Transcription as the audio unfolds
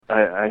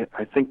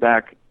I think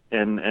back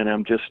and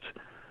I'm just,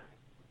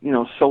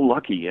 so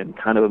lucky and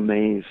kind of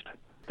amazed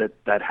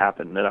that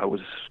happened, that I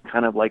was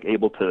kind of like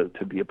able to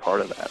be a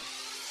part of that.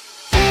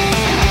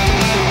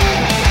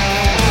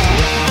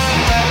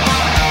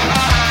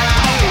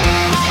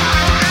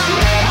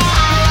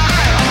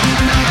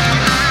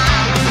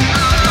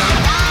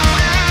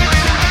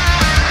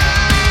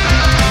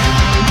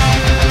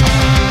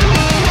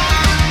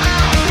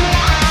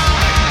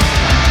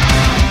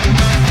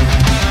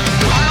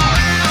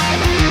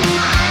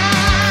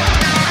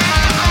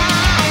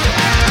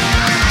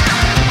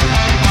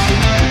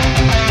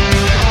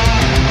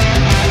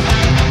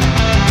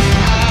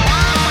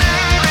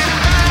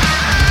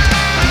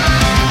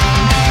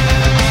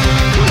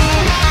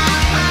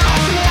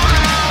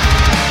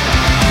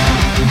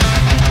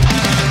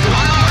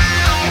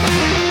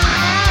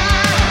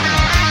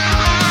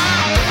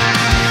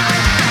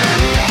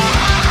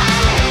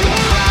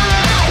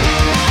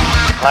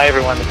 Hi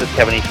everyone, this is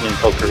Kevin Eastman,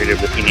 co-creator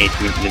of the Teenage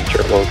Mutant Ninja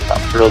Turtles. I'm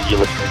thrilled you're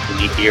listening to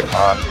me here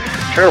on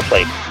Turtle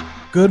Flame.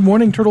 Good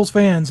morning, Turtles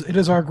fans. It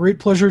is our great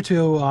pleasure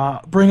to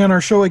bring on our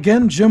show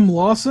again Jim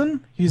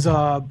Lawson. He's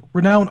a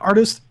renowned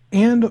artist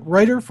and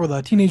writer for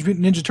the Teenage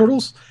Mutant Ninja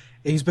Turtles.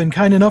 He's been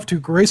kind enough to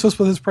grace us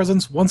with his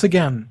presence once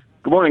again.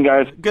 Good morning,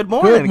 guys. Good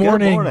morning.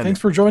 Good morning. Thanks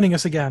for joining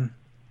us again.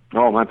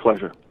 Oh, my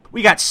pleasure.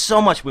 We got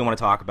so much we want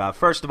to talk about.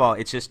 First of all,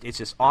 it's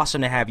just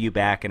awesome to have you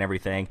back and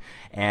everything.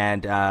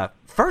 And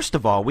first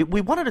of all, we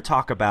wanted to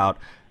talk about,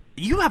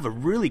 you have a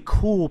really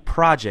cool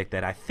project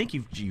that I think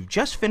you've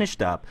just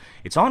finished up.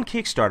 It's on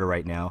Kickstarter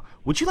right now.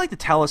 Would you like to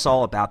tell us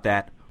all about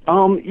that? It's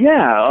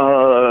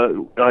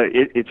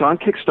on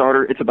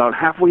Kickstarter. It's about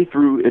halfway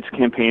through its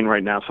campaign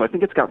right now, so I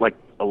think it's got like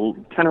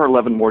 10 or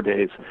 11 more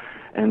days.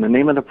 And the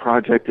name of the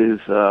project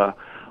is A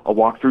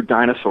Walk Through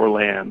Dinosaur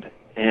Land.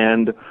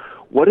 And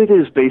what it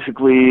is,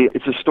 basically,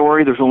 it's a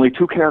story. There's only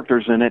two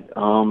characters in it,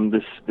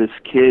 this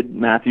kid,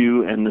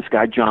 Matthew, and this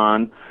guy,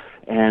 John.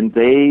 And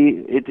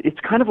it's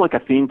kind of like a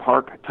theme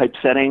park type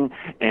setting.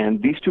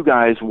 And these two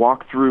guys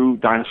walk through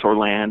Dinosaur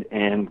Land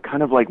and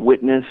kind of like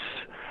witness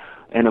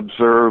and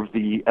observe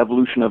the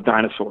evolution of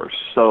dinosaurs.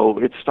 So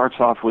it starts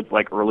off with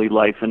like early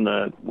life in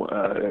the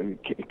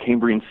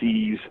Cambrian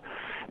seas,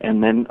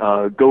 and then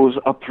goes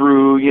up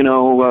through,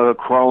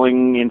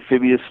 crawling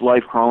amphibious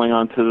life, crawling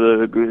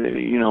onto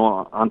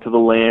the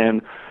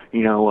land,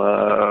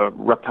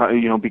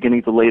 reptile,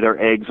 beginning to lay their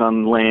eggs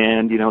on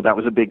land. That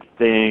was a big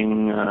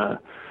thing.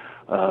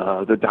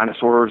 The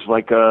dinosaurs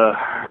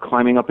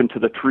climbing up into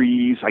the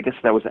trees. I guess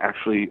that was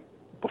actually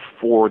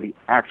before the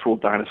actual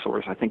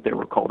dinosaurs. I think they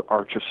were called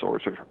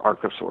archosaurs or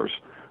archosaurs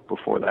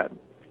before that.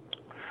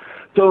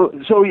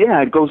 So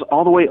yeah, it goes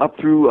all the way up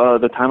through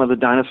the time of the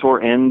dinosaur,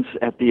 ends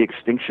at the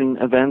extinction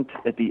event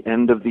at the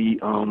end of the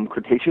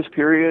Cretaceous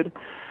period.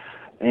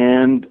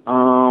 And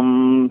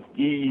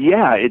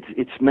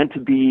it's meant to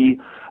be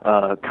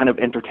kind of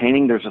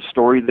entertaining. There's a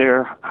story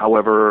there,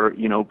 however,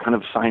 kind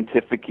of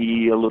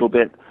scientific-y a little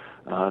bit.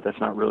 That's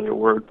not really a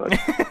word, but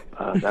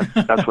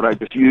that's what I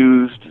just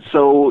used.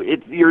 So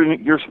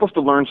you're supposed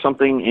to learn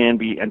something and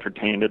be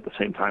entertained at the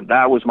same time.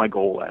 That was my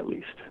goal, at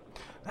least.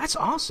 That's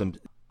awesome.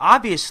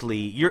 Obviously,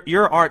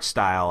 your art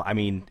style, I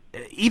mean,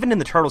 even in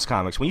the Turtles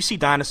comics, when you see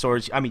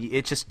dinosaurs, I mean,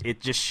 it just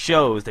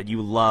shows that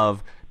you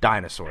love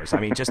dinosaurs. I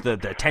mean, just the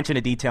attention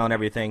to detail and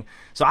everything.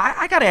 So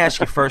I got to ask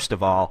you, first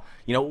of all,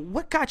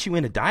 what got you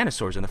into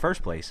dinosaurs in the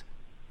first place?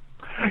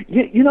 I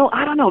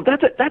don't know.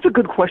 That's a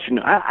good question.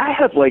 I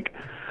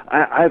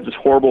have this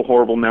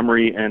horrible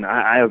memory, and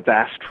I have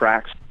vast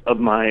tracts of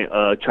my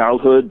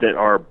childhood that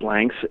are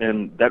blanks,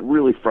 and that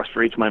really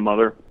frustrates my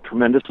mother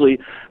tremendously.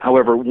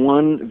 However,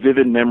 one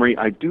vivid memory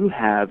I do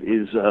have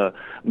is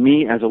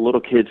me as a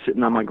little kid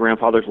sitting on my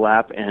grandfather's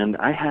lap, and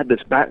I had this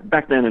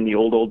back then in the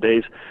old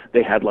days.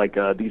 They had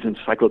these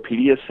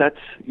encyclopedia sets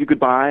you could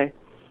buy,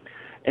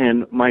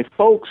 and my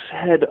folks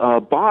had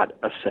bought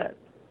a set,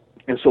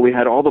 and so we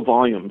had all the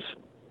volumes.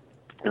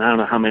 And I don't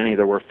know how many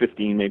there were,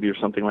 15 maybe or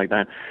something like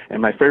that.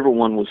 And my favorite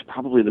one was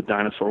probably the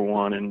dinosaur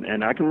one.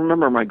 And I can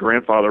remember my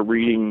grandfather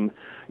reading,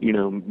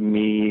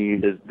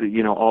 me,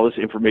 all this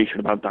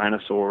information about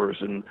dinosaurs.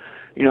 And,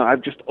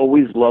 I've just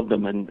always loved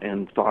them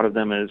and thought of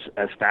them as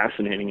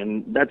fascinating.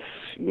 And that's,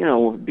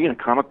 being a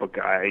comic book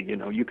guy,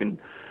 you can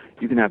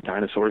have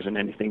dinosaurs in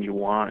anything you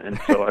want. And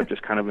so I've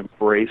just kind of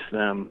embraced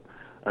them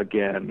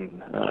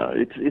again.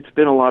 It's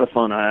been a lot of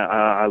fun.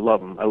 I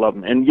love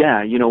them. And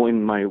yeah,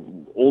 in my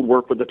old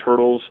work with the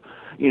Turtles,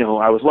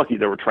 I was lucky.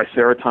 There were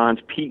Triceratons.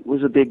 Pete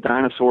was a big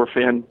dinosaur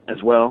fan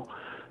as well.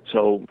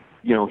 So,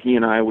 he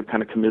and I would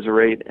kind of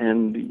commiserate,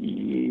 and,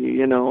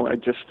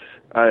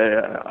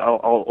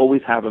 I'll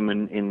always have him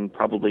in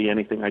probably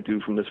anything I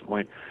do from this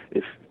point.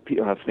 If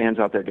fans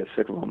out there get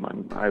sick of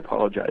them, I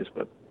apologize,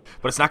 but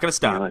it's not going to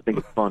stop. I think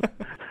it's fun.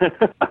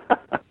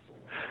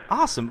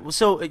 Awesome.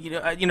 So,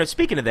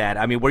 speaking of that,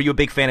 I mean, were you a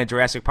big fan of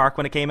Jurassic Park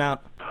when it came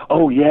out?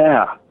 Oh,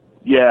 yeah.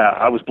 Yeah,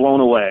 I was blown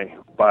away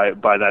by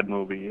that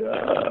movie.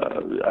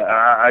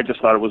 I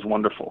just thought it was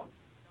wonderful.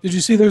 Did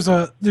you see there's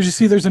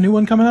a new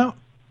one coming out?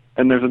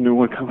 And there's a new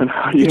one coming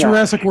out.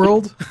 Jurassic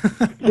World.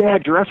 Yeah,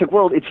 Jurassic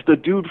World. It's the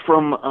dude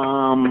from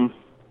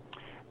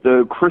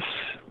the Chris.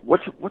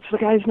 What's the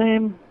guy's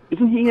name?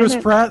 Isn't he Chris in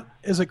it? Pratt?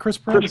 Is it Chris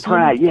Pratt? Chris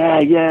Pratt.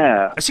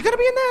 Yeah. Is he going to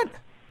be in that?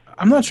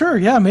 I'm not sure.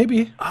 Yeah,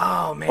 maybe.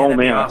 Oh, man. Oh,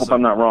 man, awesome. I hope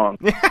I'm not wrong.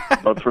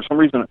 But for some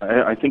reason,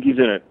 I think he's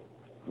in it.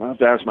 I'll have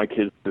to ask my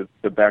kids to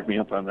back me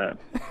up on that.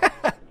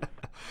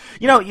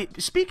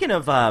 Speaking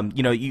of,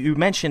 you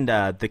mentioned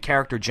the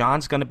character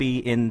John's going to be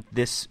in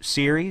this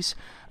series.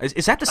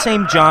 Is that the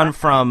same John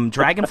from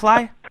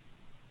Dragonfly?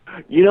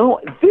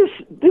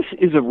 This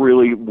is a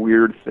really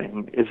weird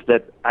thing, is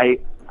that I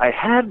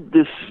had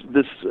this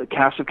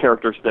cast of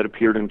characters that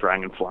appeared in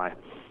Dragonfly,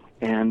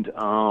 and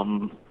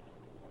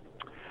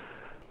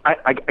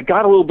I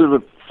got a little bit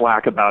of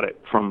flack about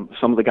it from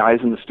some of the guys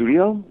in the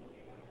studio.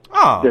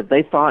 Oh. That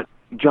they thought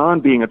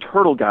John being a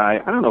turtle guy,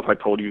 I don't know if I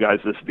told you guys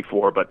this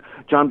before, but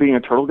John being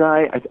a turtle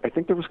guy, I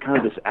think there was kind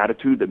of this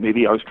attitude that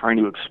maybe I was trying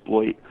to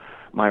exploit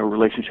my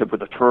relationship with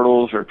the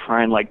turtles or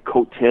try and like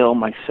coattail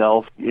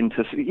myself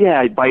into,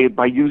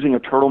 by using a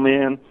turtle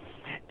man.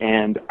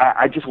 And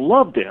I just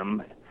loved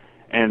him.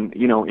 And,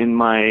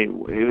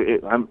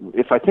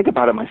 if I think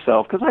about it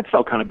myself, because I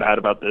felt kind of bad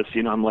about this,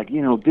 I'm like,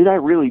 did I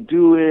really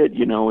do it?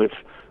 If,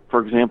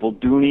 for example,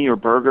 Dooney or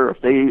Berger,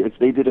 if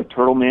they did a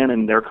Turtle Man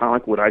in their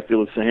comic, would I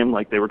feel the same?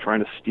 Like they were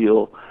trying to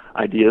steal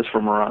ideas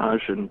from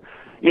Mirage? And,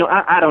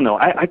 I don't know.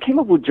 I came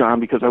up with John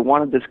because I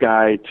wanted this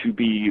guy to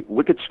be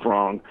wicked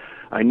strong.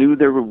 I knew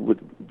they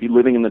would be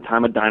living in the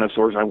time of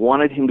dinosaurs. I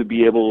wanted him to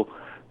be able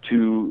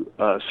to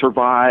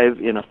survive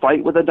in a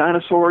fight with a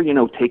dinosaur,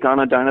 take on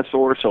a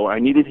dinosaur. So I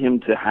needed him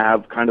to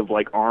have kind of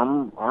like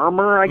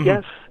armor, I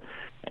guess.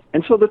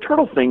 And so the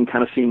turtle thing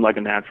kind of seemed like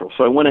a natural.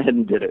 So I went ahead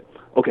and did it.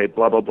 Okay,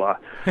 blah, blah, blah.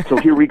 So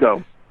here we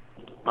go.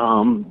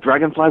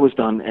 Dragonfly was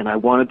done, and I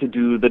wanted to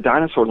do the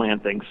Dinosaur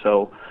Land thing.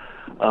 So,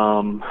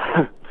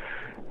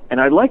 and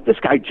I like this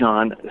guy,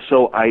 John.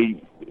 So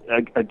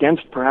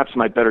against perhaps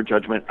my better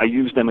judgment, I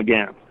used him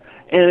again.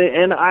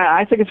 And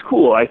I think it's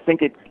cool. I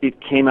think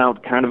it came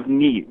out kind of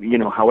neat.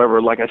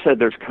 However, like I said,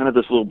 there's kind of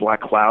this little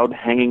black cloud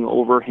hanging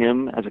over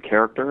him as a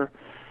character.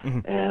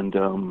 Mm-hmm. And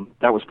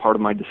that was part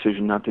of my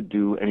decision not to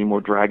do any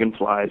more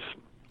Dragonflies.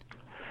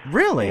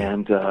 Really?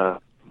 And,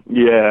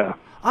 yeah.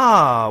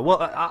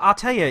 Well, I'll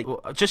tell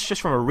you,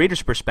 just from a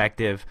reader's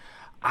perspective,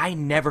 I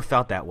never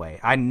felt that way.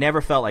 I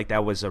never felt like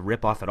that was a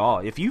ripoff at all.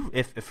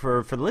 If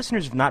for the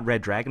listeners who've not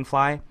read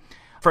Dragonfly,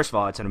 first of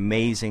all, it's an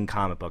amazing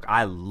comic book.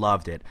 I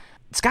loved it.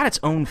 It's got its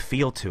own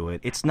feel to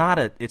it. It's not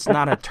a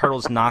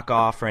Turtles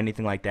knockoff or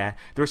anything like that.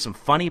 There's some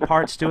funny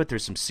parts to it.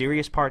 There's some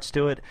serious parts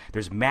to it.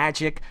 There's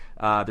magic.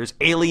 There's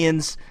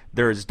aliens.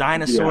 There's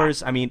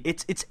dinosaurs. Yeah. I mean,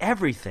 it's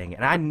everything.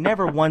 And I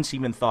never once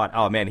even thought,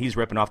 oh man, he's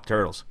ripping off the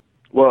Turtles.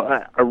 Well,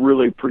 I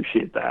really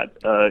appreciate that.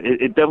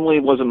 It definitely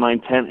wasn't my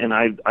intent, and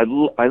I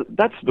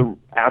that's the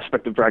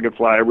aspect of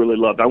Dragonfly I really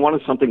loved. I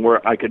wanted something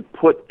where I could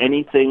put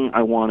anything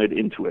I wanted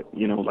into it.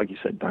 Like you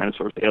said,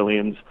 dinosaurs,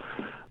 aliens,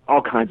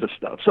 all kinds of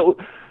stuff. So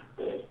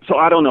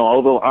I don't know,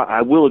 although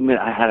I will admit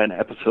I had an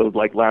episode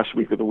like last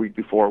week or the week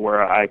before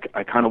where I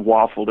kind of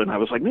waffled and I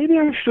was like, maybe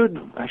I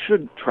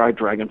should try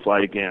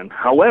Dragonfly again.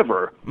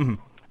 However,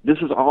 This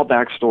is all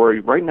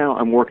backstory. Right now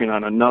I'm working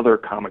on another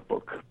comic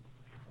book.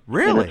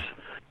 Really?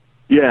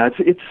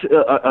 It's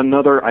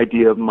another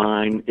idea of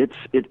mine. It's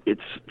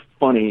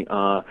funny.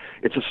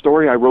 It's a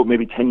story I wrote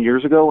maybe 10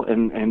 years ago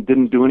and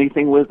didn't do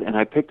anything with, and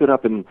I picked it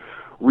up and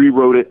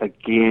rewrote it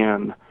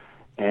again.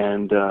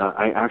 And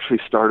I actually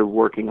started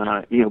working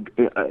on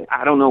it.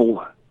 I don't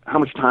know how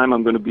much time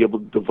I'm going to be able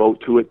to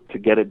devote to it to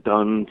get it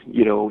done,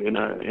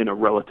 in a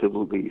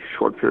relatively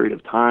short period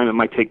of time. It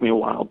might take me a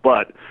while,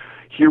 but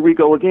here we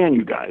go again,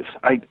 you guys.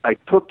 I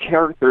took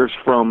characters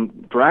from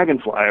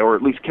Dragonfly, or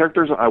at least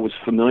characters I was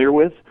familiar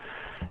with,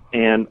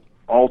 and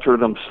alter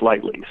them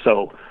slightly.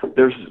 So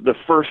there's the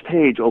first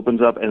page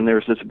opens up, and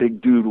there's this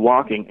big dude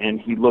walking, and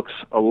he looks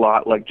a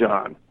lot like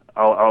John.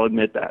 I'll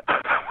admit that.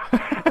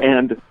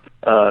 And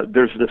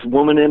there's this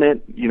woman in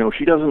it.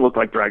 She doesn't look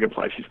like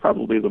Dragonfly. She's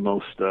probably the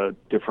most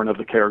different of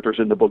the characters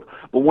in the book.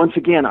 But once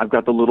again, I've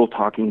got the little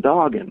talking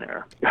dog in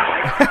there.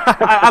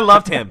 I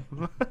loved him.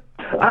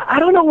 I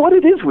don't know what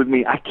it is with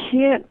me. I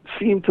can't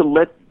seem to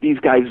let these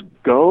guys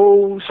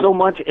go so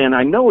much, and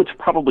I know it's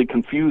probably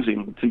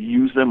confusing to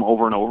use them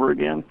over and over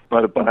again,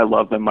 but I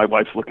love them. My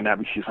wife's looking at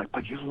me. She's like,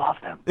 but you love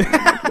them.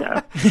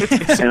 Yeah.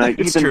 And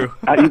it's true.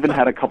 I even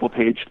had a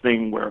couple-page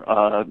thing where,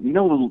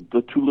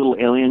 the two little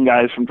alien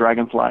guys from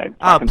Dragonfly.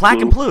 Black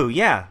and Blue,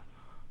 yeah.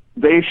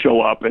 They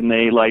show up, and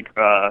they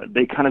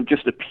they kind of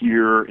just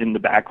appear in the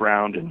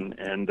background,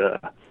 and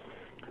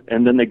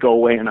then they go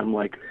away, and I'm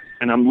like,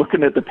 and I'm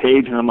looking at the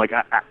page, and I'm like,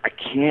 I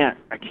can't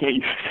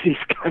use these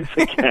guys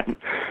again.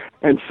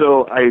 And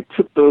so I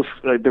took those.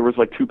 There was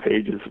like 2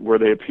 pages where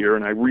they appear,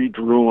 and I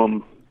redrew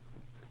them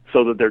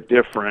so that they're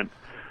different.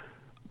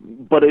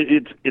 But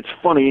it's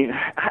funny.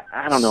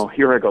 I don't know.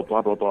 Here I go.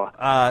 Blah blah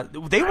blah.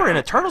 They were in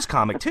a Turtles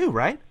comic too,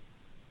 right?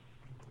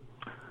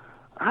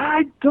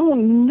 I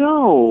don't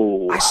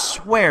know. I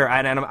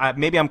swear,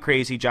 maybe I'm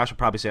crazy. Josh would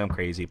probably say I'm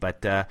crazy,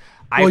 but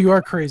well, you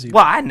are crazy.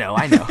 Well, I know.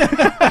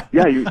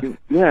 Yeah,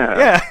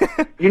 yeah.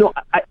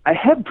 I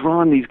have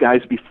drawn these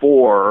guys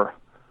before.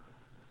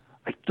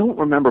 I don't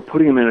remember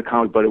putting them in a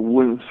comic, but it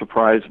wouldn't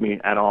surprise me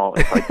at all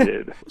if I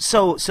did.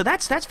 So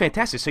that's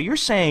fantastic. So you're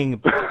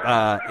saying,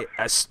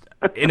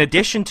 in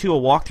addition to a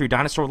walk through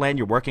Dinosaur Land,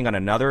 you're working on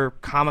another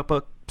comic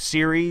book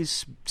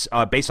series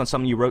based on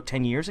something you wrote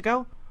 10 years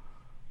ago?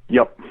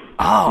 Yep.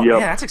 Oh, yep.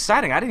 Yeah, that's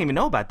exciting. I didn't even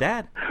know about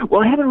that.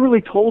 Well, I haven't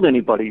really told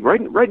anybody.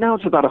 Right now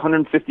it's about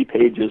 150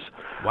 pages.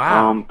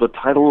 Wow. The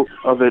title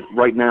of it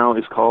right now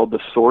is called The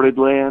Sordid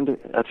Land.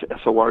 That's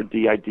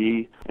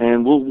SORDID.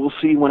 And we'll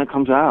see when it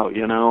comes out.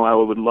 You know, I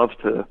would love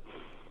to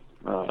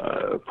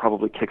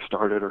probably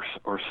kickstart it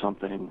or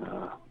something.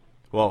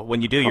 Well,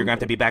 when you do, you're going to have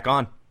to be back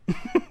on.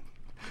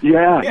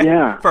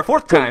 Yeah. For a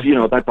fourth time. You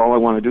know, that's all I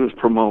want to do is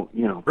promote,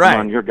 right.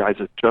 on your guys'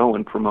 show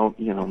and promote,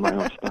 my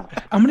own stuff.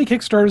 How many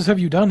Kickstarters have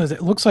you done?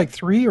 It looks like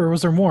 3, or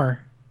was there more?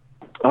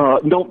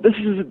 No, this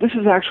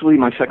is actually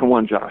my second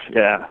one, Josh.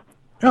 Yeah.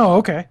 Oh,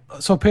 okay.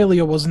 So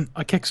Paleo wasn't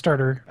a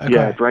Kickstarter. Okay.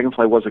 Yeah,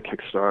 Dragonfly was a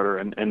Kickstarter,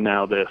 and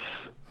now this.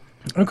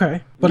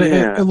 Okay, but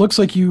it looks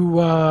like you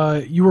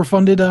were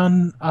funded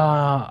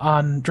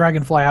on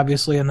Dragonfly,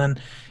 obviously, and then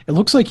it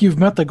looks like you've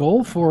met the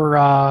goal for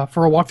a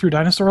walk through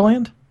Dinosaur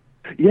Land.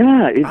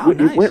 Yeah, nice.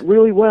 It went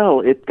really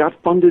well. It got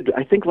funded,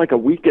 I think, like a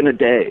week and a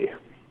day.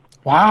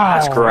 Wow,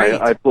 that's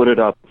great. I put it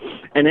up,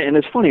 and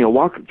it's funny. A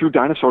walk through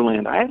Dinosaur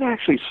Land. I had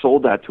actually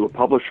sold that to a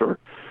publisher,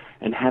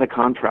 and had a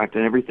contract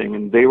and everything,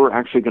 and they were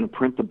actually going to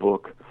print the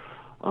book.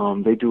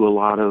 They do a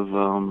lot of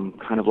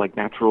kind of like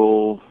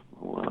natural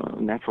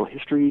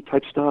history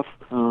type stuff.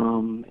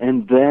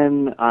 And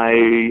then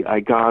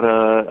I got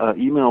a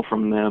email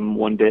from them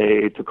one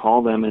day to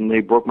call them, and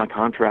they broke my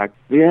contract.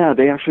 Yeah,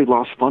 they actually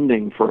lost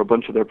funding for a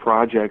bunch of their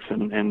projects,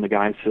 and the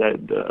guy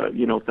said,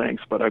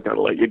 thanks, but I've got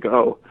to let you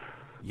go.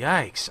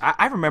 Yikes.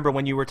 I remember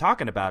when you were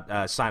talking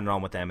about signing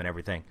on with them and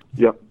everything.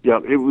 Yep.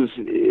 It was,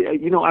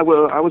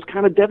 I was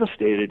kind of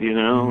devastated,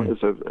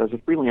 Mm-hmm. as a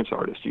freelance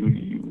artist.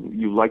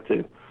 You like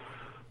to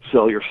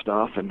sell your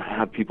stuff and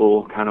have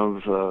people kind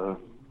of,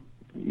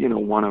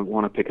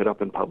 want to pick it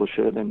up and publish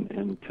it,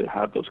 and to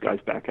have those guys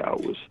back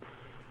out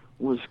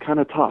was kind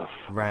of tough.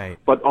 Right.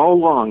 But all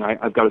along,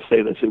 I've got to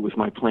say this, it was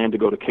my plan to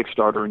go to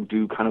Kickstarter and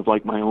do kind of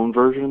like my own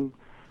version.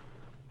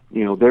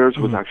 Theirs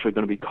was actually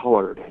going to be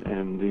colored,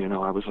 and,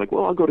 I was like,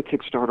 well, I'll go to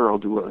Kickstarter, I'll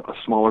do a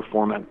smaller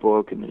format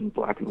book and in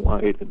black and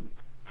white, and,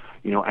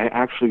 I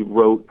actually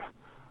wrote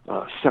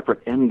a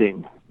separate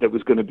ending that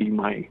was going to be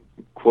my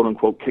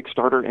quote-unquote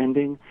Kickstarter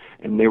ending,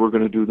 and they were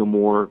going to do the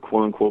more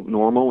quote-unquote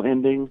normal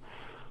ending.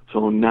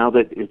 So now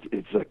that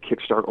it's a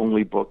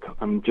Kickstarter-only book,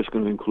 I'm just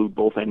going to include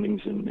both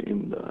endings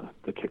in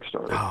the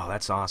Kickstarter. Oh,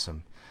 that's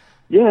awesome.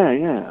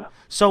 Yeah.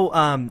 So,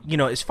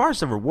 as far as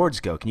the rewards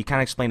go, can you kind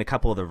of explain a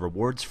couple of the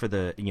rewards for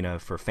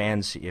for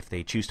fans if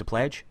they choose to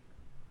pledge?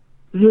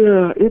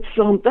 Yeah, it's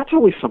that's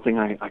always something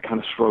I kind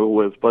of struggle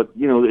with, but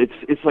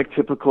it's like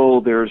typical.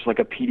 There's like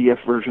a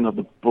PDF version of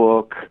the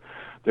book.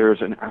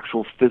 There's an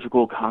actual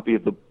physical copy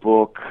of the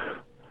book,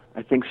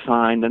 I think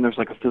signed. Then there's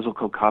like a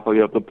physical copy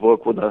of the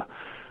book with a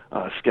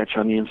sketch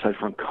on the inside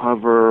front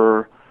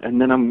cover, and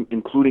then I'm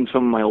including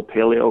some of my old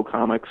Paleo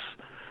comics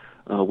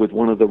with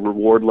one of the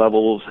reward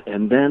levels,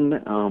 and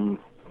then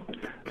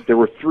there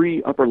were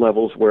 3 upper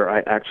levels where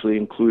I actually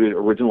included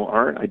original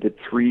art. I did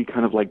 3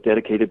 kind of like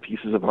dedicated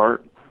pieces of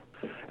art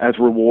as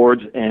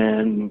rewards,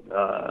 and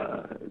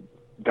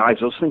guys,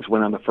 those things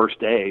went on the first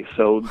day.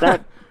 So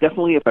that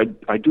definitely, if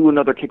I do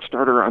another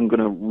Kickstarter, I'm going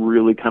to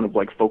really kind of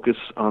like focus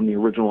on the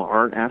original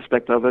art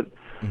aspect of it,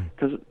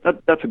 because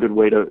that's a good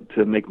way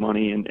to make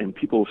money, and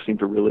people seem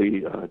to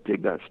really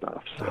dig that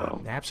stuff.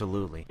 So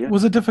absolutely. Yeah.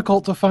 Was it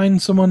difficult to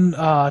find someone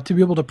to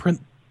be able to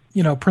print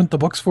the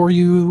books for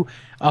you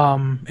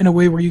in a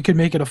way where you could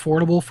make it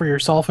affordable for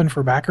yourself and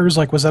for backers?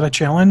 Like, was that a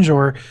challenge,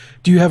 or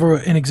do you have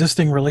an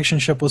existing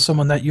relationship with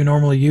someone that you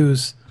normally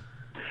use?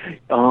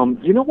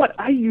 You know what?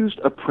 I used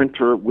a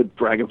printer with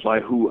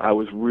Dragonfly who I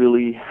was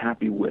really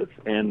happy with,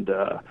 and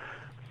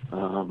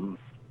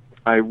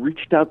I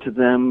reached out to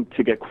them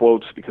to get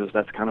quotes, because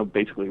that's kind of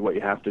basically what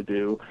you have to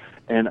do,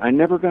 and I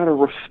never got a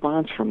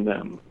response from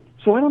them.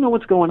 So I don't know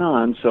what's going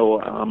on. So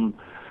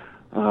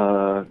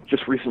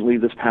just recently,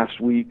 this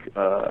past week,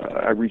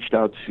 I reached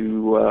out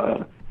to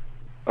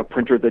a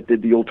printer that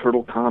did the old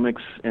Turtle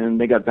comics, and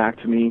they got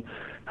back to me.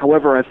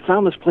 However, I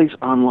found this place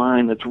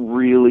online that's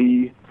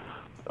really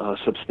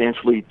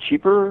substantially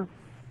cheaper,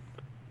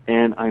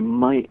 and I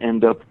might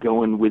end up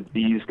going with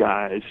these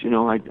guys.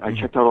 I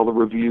checked out all the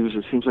reviews.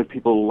 It seems like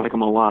people like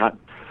them a lot.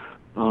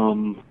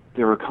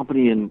 They're a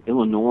company in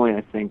Illinois,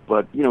 I think,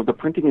 but, the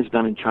printing is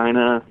done in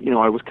China.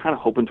 I was kind of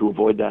hoping to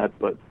avoid that,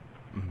 but,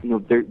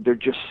 they're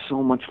just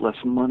so much less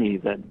money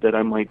that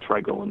I might try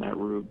going that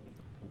route.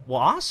 Well,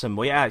 awesome.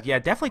 Well, yeah,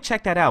 definitely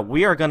check that out.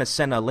 We are going to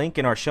send a link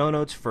in our show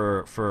notes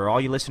for all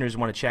you listeners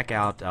who want to check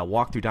out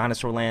Walk Through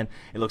Dinosaur Land.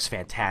 It looks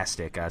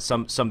fantastic.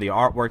 Some of the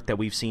artwork that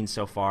we've seen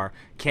so far.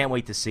 Can't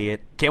wait to see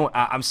it.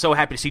 I'm so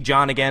happy to see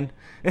John again.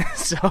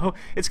 So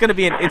it's going to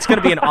be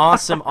an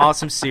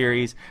awesome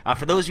series.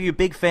 For those of you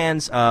big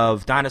fans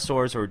of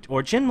dinosaurs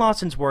or Jim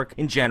Lawson's work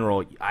in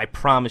general, I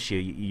promise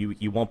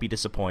you won't be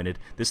disappointed.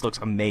 This looks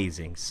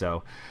amazing.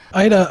 So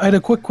I had a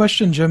quick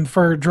question, Jim,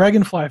 for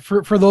Dragonfly.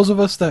 For those of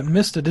us that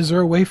missed it, is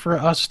there a way for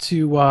us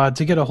to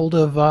get a hold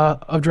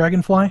of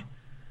Dragonfly?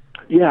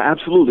 Yeah,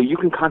 absolutely. You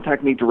can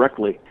contact me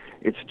directly.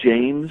 It's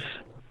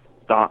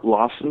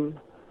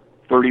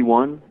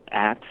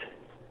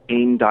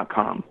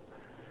james.lawson31@aim.com.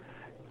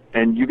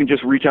 And you can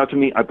just reach out to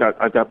me. I've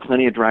got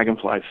plenty of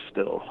Dragonflies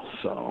still.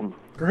 So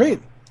great.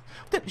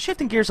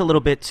 Shifting gears a little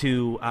bit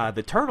to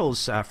the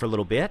Turtles for a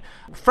little bit.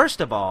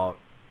 First of all,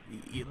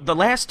 the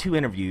last two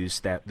interviews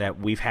that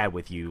we've had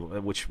with you,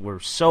 which were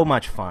so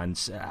much fun.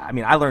 I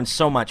mean, I learned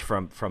so much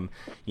from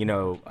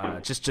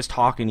just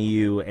talking to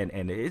you,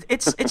 and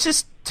it's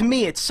just, to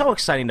me, it's so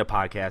exciting to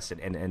podcast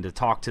and to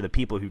talk to the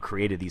people who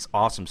created these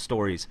awesome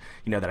stories,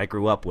 that I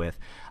grew up with.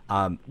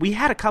 We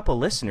had a couple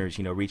listeners,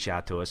 reach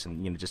out to us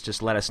and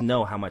just let us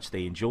know how much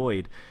they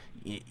enjoyed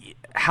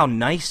how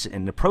nice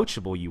and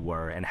approachable you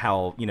were, and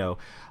how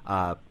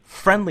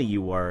friendly you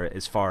were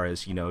as far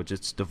as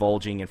just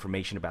divulging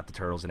information about the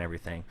Turtles and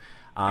everything.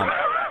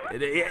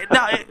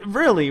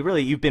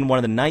 Really, you've been one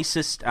of the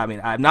nicest. I mean,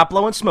 I'm not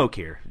blowing smoke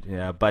here,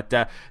 but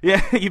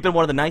you've been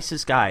one of the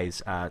nicest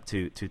guys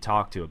to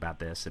talk to about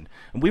this, and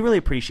we really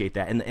appreciate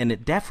that. And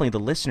it definitely, the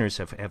listeners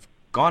have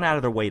gone out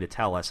of their way to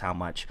tell us how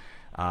much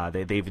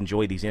they've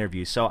enjoyed these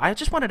interviews. So I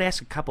just wanted to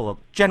ask a couple of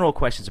general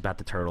questions about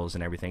the Turtles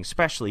and everything,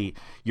 especially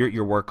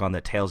your work on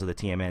the Tales of the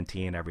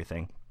TMNT and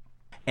everything.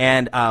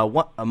 And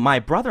my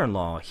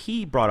brother-in-law,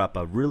 he brought up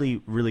a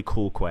really, really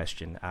cool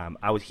question.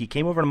 He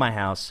came over to my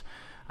house,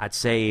 I'd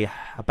say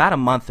about a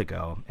month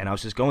ago, and I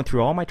was just going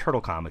through all my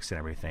Turtle comics and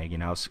everything.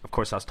 Of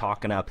course, I was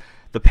talking up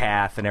The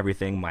Path and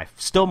everything,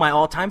 still my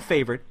all-time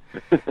favorite.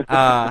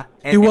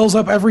 He wells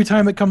up every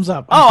time it comes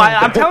up.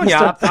 I'm telling you,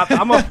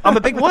 I'm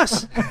a big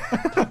wuss.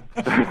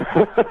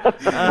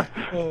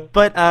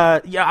 But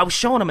I was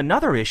showing him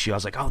another issue. I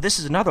was like, oh, this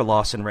is another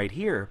Lawson right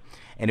here,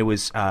 and it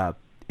was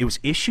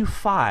issue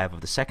 5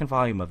 of the second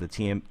volume of the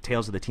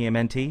Tales of the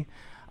TMNT.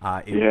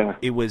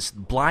 It was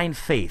Blind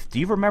Faith. Do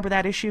you remember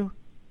that issue?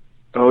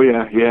 Oh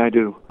yeah, I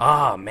do.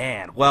 Oh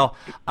man, well,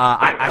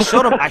 I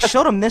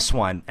showed him this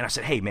one, and I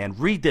said, "Hey man,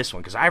 read this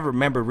one," because I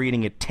remember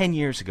reading it 10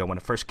 years ago when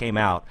it first came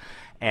out,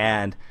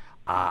 and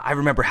I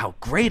remember how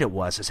great it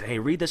was. I said, "Hey,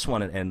 read this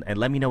one and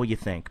let me know what you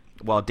think."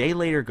 Well, a day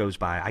later goes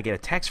by, I get a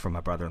text from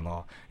my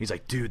brother-in-law. He's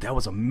like, "Dude, that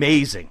was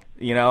amazing,"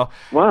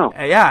 Wow.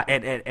 Yeah,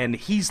 and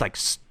he's like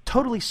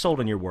totally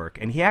sold on your work,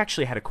 and he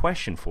actually had a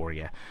question for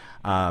you.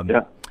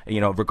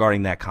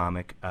 Regarding that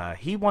comic.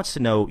 He wants to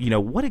know,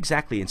 what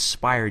exactly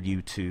inspired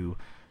you to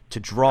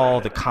draw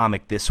the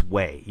comic this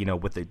way,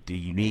 with the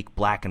unique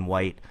black and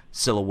white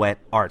silhouette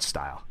art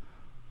style.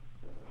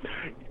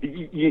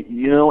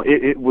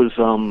 It was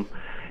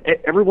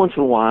every once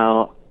in a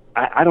while.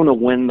 I don't know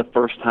when the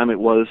first time it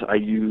was I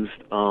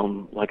used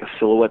like a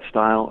silhouette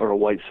style or a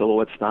white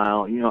silhouette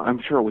style. I'm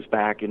sure it was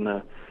back in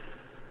the.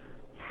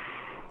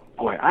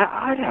 Boy,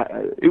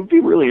 it would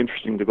be really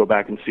interesting to go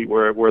back and see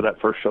where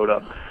that first showed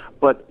up.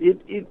 But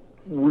it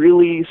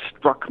really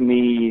struck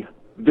me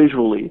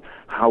visually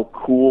how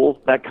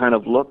cool that kind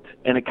of looked,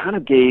 and it kind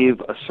of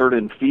gave a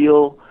certain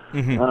feel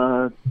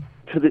to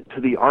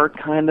the art,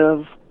 kind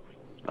of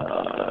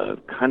I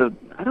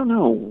don't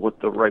know what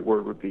the right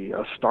word would be,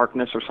 a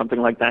starkness or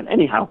something like that.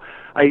 Anyhow,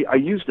 I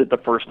used it the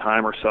first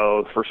time or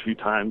so, the first few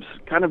times,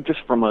 kind of just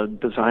from a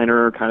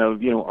designer kind of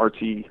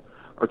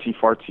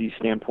artsy-fartsy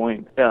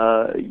standpoint.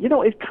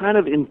 It kind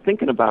of, in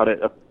thinking about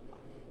it,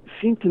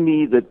 seemed to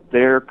me that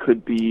there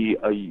could be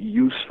a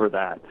use for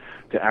that.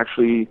 To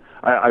actually,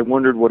 I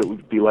wondered what it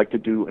would be like to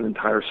do an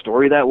entire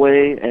story that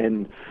way,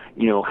 and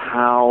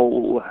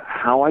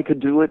how I could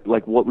do it,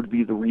 like what would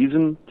be the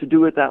reason to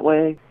do it that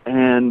way.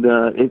 And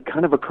it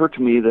kind of occurred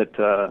to me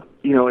that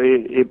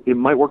it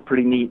might work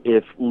pretty neat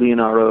if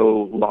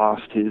Leonardo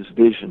lost his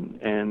vision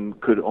and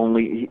could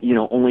only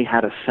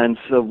had a sense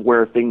of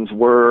where things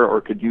were, or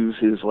could use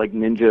his like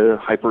ninja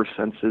hyper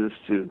senses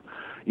to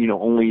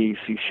only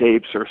see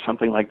shapes or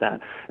something like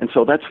that. And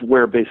so that's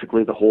where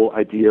basically the whole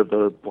idea of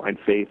the Blind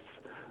Faith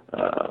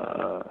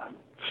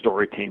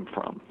story came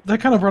from. That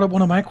kind of brought up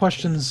one of my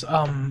questions.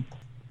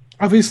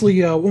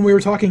 Obviously, when we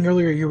were talking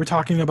earlier, you were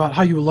talking about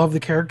how you love the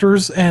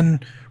characters,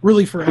 and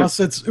really for us,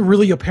 it's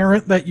really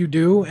apparent that you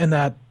do, and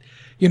that,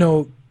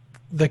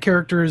 the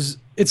characters,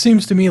 it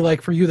seems to me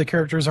like for you, the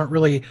characters aren't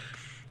really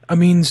a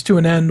means to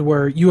an end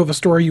where you have a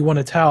story you want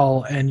to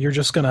tell, and you're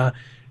just going to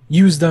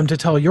use them to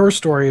tell your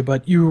story,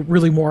 but you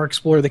really more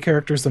explore the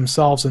characters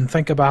themselves and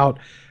think about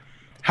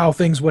how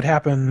things would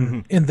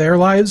happen in their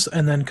lives,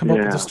 and then come up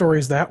with the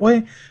stories that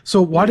way.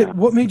 So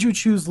what made you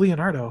choose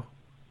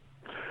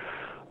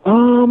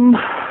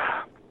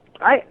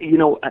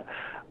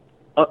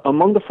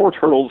among the four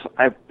turtles,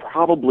 I've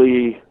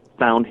probably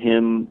found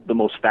him the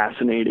most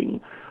fascinating.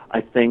 I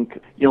think,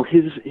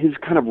 his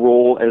kind of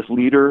role as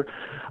leader,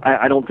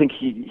 I don't think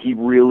he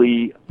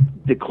really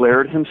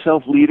declared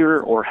himself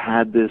leader or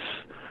had this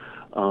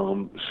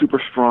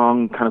super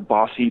strong kind of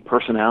bossy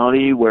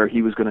personality where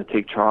he was going to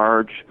take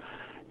charge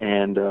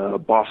and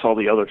boss all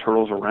the other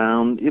turtles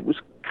around. It was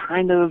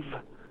kind of,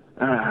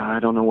 I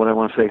don't know what I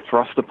want to say,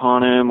 thrust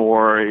upon him,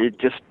 or it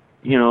just,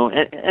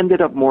 ended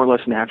up more or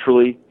less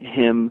naturally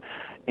him.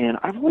 And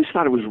I've always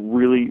thought it was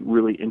really,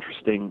 really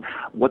interesting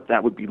what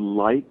that would be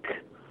like.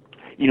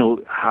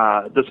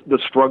 The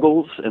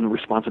struggles and the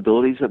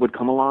responsibilities that would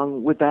come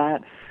along with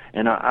that.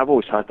 And I've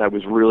always thought that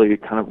was really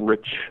kind of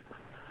rich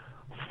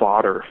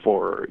fodder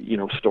for,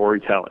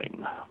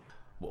 storytelling.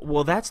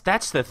 Well,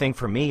 that's the thing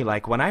for me.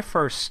 Like, when I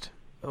first,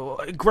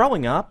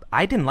 growing up,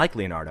 I didn't like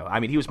Leonardo.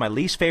 I mean, he was my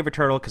least favorite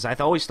turtle because I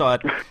always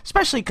thought,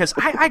 especially because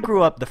I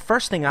grew up, the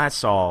first thing I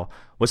saw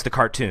was the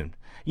cartoon.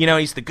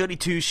 He's the goody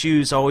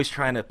two-shoes, always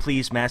trying to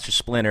please Master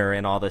Splinter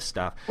and all this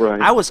stuff.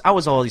 Right. I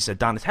was always a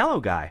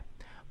Donatello guy.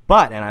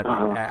 But, and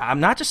I'm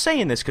not just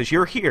saying this because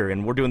you're here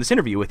and we're doing this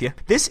interview with you,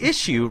 this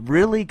issue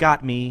really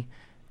got me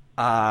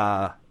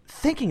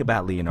thinking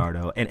about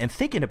Leonardo and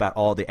thinking about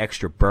all the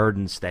extra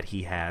burdens that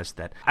he has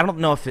that I don't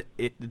know if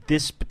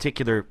this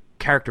particular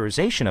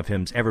characterization of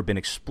him's ever been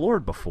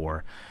explored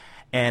before.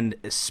 And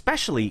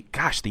especially,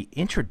 gosh, the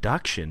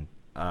introduction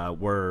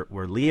where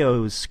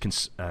Leo's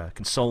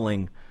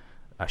consoling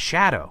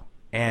Shadow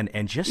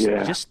and just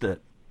the...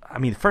 I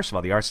mean, first of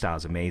all, the art style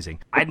is amazing.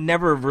 I'd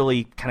never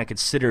really kind of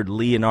considered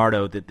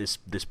Leonardo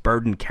this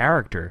burdened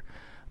character,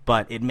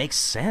 but it makes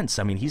sense.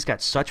 I mean, he's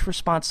got such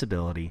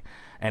responsibility,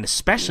 and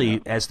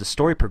especially as the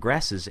story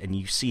progresses and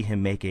you see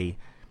him make a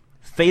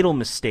fatal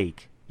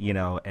mistake,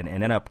 and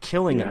end up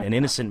killing an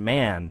innocent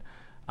man,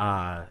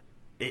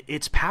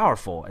 it's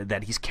powerful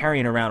that he's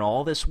carrying around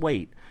all this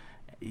weight,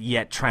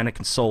 yet trying to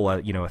console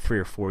a 3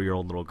 or 4 year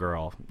old little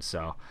girl.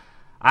 So,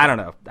 I don't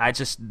know.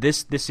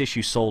 This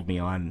issue sold me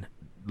on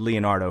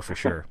Leonardo for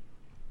sure.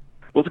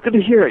 Well, it's good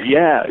to hear it.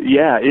 Yeah.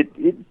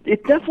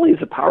 It definitely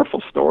is a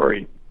powerful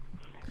story.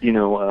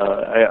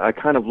 I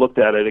kind of looked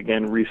at it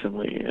again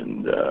recently,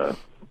 and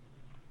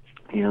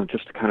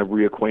just to kind of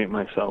reacquaint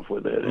myself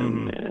with it,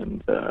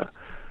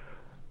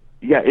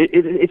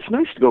 it's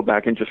nice to go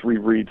back and just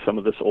reread some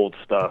of this old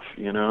stuff.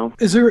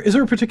 Is there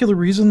a particular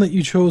reason that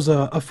you chose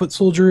a foot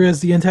soldier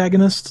as the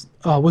antagonist?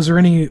 Was there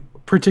any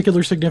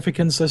particular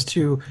significance as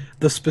to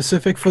the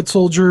specific foot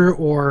soldier,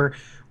 or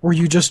were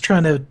you just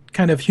trying to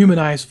kind of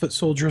humanize foot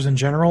soldiers in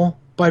general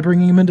by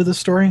bringing him into the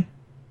story?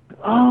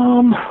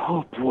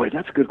 Oh boy,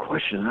 that's a good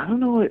question. I don't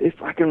know if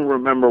I can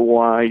remember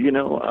why. I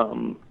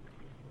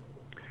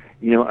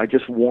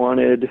just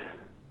wanted,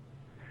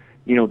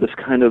 this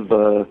kind of,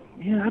 I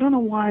don't know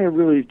why I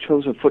really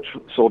chose a foot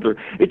soldier.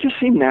 It just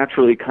seemed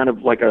naturally kind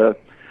of like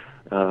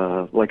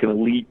like an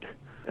elite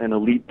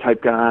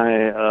type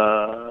guy,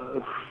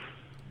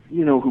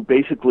 who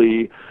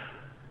basically,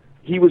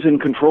 he was in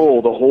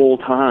control the whole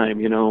time.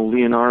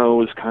 Leonardo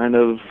was kind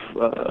of,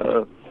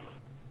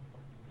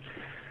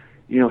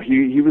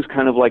 he was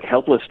kind of like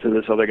helpless to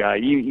this other guy,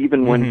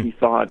 even when he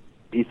thought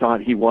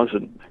he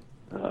wasn't.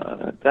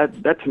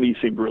 That to me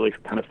seemed really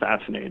kind of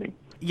fascinating.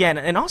 Yeah,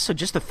 and also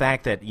just the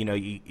fact that,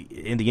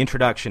 in the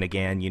introduction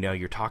again,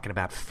 you're talking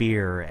about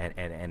fear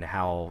and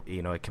how,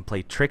 it can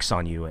play tricks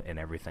on you and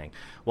everything.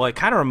 Well, it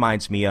kind of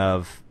reminds me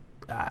of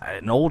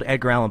an old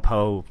Edgar Allan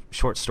Poe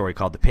short story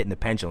called The Pit and the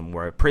Pendulum,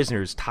 where a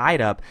prisoner's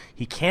tied up,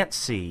 he can't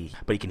see,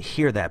 but he can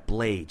hear that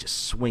blade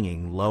just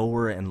swinging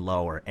lower and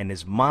lower, and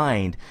his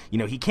mind,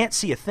 he can't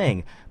see a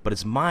thing, but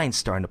his mind's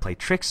starting to play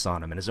tricks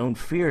on him, and his own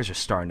fears are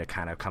starting to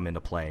kind of come into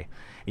play.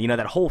 And,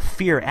 that whole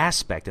fear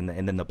aspect and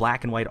then the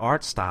black and white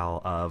art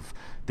style of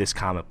this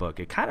comic book,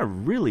 it kind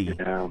of really,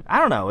 I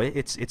don't know,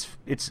 it's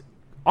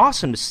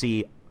awesome to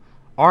see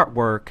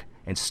artwork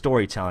and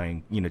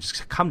storytelling,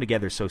 just come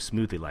together so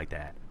smoothly like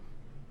that.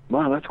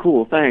 Wow, that's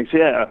cool. Thanks.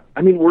 Yeah.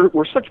 I mean,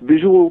 we're such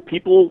visual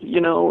people,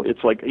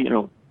 It's like,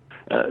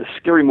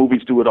 scary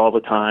movies do it all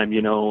the time,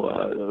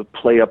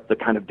 play up the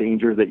kind of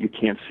danger that you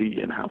can't see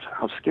and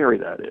how scary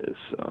that is.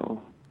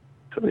 So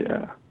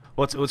yeah.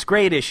 Well, it's a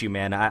great issue,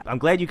 man. I'm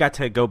glad you got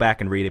to go back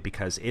and read it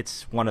because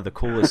it's one of the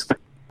coolest.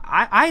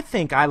 I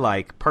think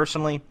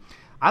personally,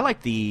 I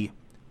like the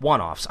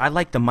one-offs. I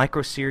like the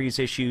micro-series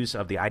issues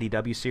of the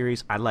IDW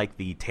series. I like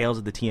the Tales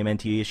of the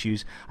TMNT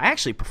issues. I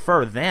actually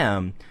prefer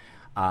them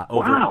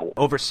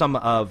over some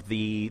of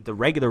the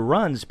regular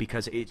runs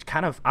because it's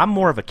kind of, I'm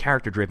more of a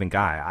character-driven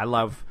guy. I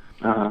love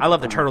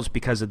the Turtles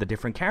because of the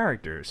different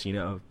characters.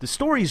 The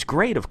story's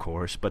great, of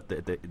course, but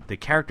the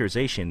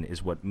characterization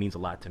is what means a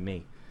lot to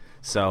me.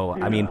 So,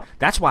 I mean,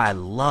 that's why I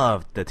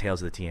love the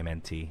Tales of the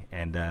TMNT,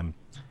 and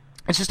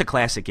it's just a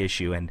classic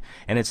issue, and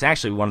it's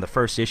actually one of the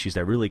first issues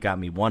that really got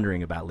me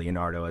wondering about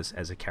Leonardo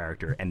as a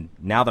character. And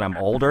now that I'm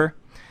older,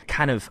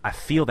 I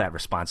feel that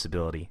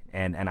responsibility,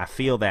 and I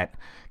feel that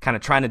kind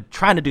of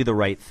trying to do the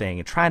right thing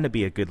and trying to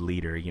be a good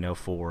leader,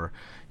 for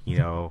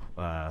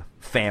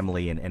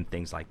family and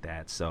things like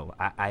that. So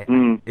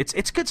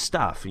it's good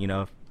stuff.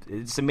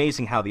 It's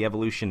amazing how the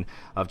evolution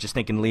of just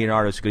thinking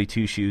Leonardo's goody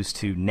two shoes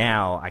to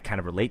now I kind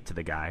of relate to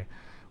the guy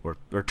or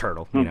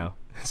turtle.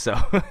 So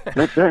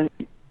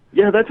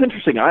yeah, that's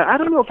interesting. I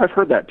don't know if I've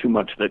heard that too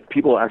much, that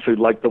people actually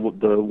like the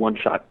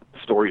one-shot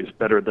stories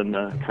better than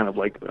the kind of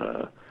like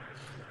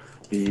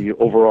the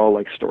overall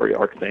like story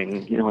arc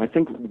thing. I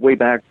think way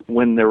back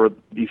when there were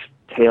these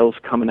tales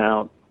coming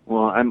out,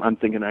 well, I'm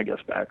thinking, I guess,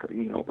 back,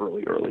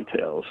 early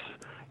tales.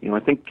 I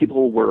think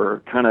people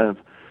were kind of,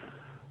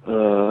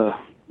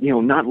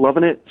 not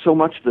loving it so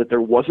much that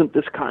there wasn't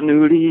this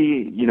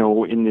continuity,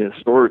 in the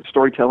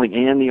storytelling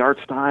and the art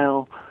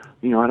style.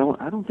 I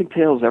don't think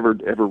Tales ever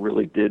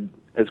really did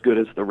as good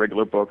as the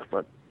regular book,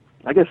 but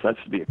I guess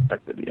that's to be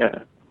expected. Yeah.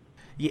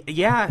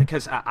 Yeah,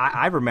 because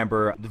I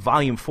remember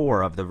Volume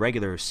 4 of the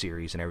regular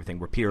series and everything,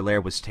 where Peter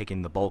Laird was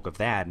taking the bulk of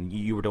that, and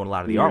you were doing a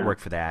lot of the artwork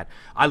for that.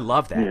 I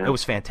love that. Yeah. It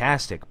was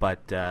fantastic,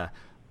 but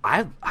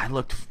I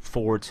looked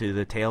forward to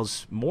the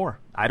Tales more.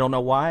 I don't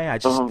know why.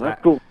 That's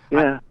cool.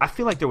 Yeah. I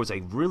feel like there was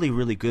a really,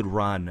 really good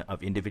run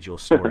of individual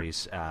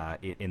stories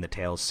in the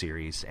Tales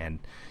series, and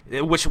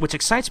which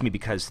excites me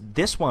because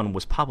this one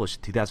was published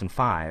in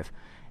 2005,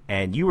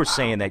 and you were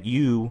saying that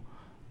you're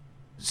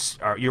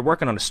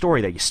working on a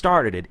story that you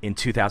started it in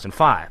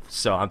 2005.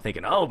 So I'm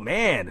thinking, oh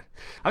man,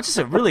 I'm just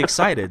really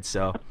excited.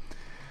 So,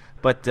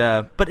 but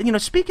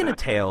speaking of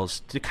Tales,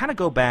 to kind of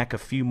go back a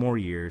few more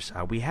years,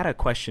 we had a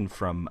question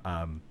from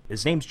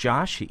his name's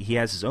Josh. He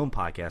has his own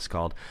podcast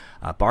called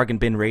Bargain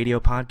Bin Radio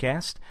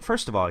Podcast.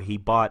 First of all, he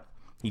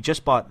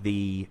just bought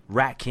the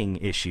Rat King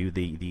issue.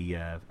 The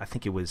I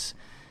think it was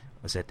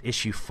it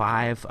issue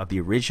 5 of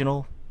the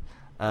original.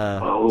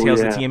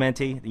 Tales of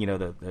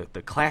TMNT,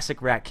 the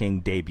classic Rat King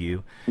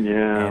debut.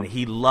 Yeah. And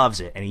he loves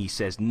it, and he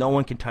says no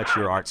one can touch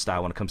your art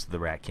style when it comes to the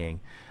Rat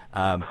King.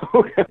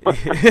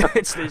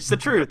 It's the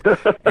truth.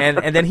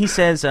 And then he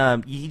says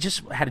he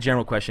just had a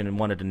general question and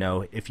wanted to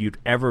know if you'd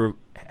ever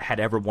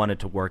wanted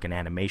to work in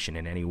animation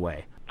in any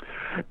way.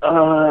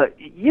 Yeah,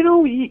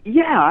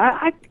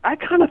 I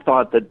kind of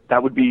thought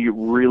that would be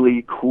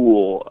really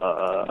cool.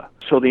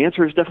 So the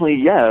answer is definitely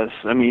yes.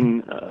 I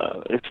mean,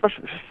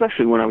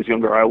 especially when I was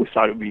younger, I always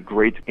thought it would be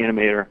great to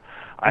animator.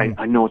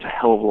 I know it's a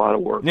hell of a lot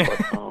of work, but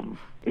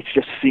it's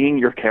just seeing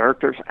your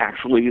characters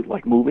actually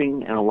like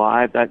moving and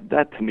alive.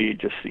 That to me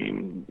just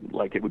seemed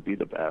like it would be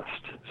the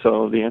best.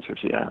 So the answer is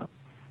yeah.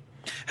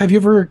 Have you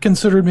ever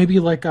considered maybe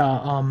like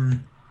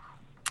an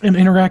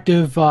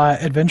interactive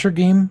adventure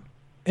game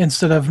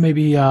instead of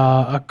maybe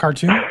a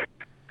cartoon?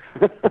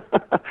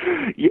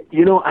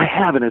 I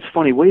haven't. It's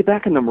funny. Way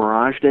back in the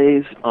Mirage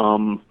days,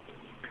 I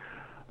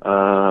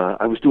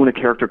was doing a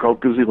character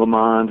called Guzzi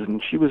Lamond,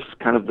 and she was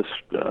kind of this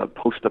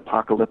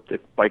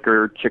post-apocalyptic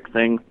biker chick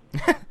thing.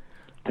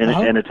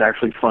 And it's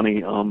actually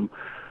funny.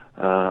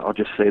 I'll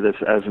just say this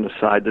as an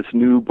aside. This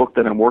new book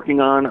that I'm working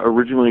on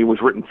originally was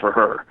written for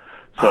her.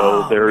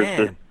 So there's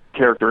this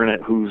character in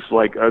it who's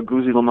like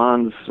Guzzi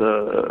Lamond's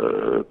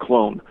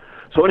clone.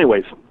 So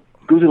anyways,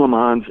 Guzzi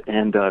Lamond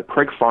and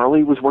Craig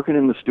Farley was working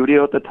in the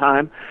studio at the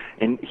time,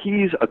 and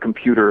he's a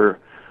computer.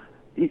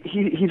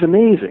 He's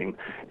amazing.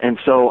 And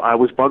so I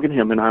was bugging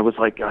him, and I was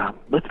like,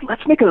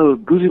 let's make a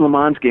Guzzi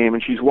Lamond game.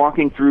 And she's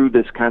walking through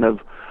this kind of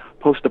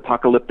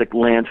post-apocalyptic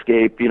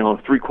landscape,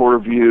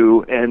 3/4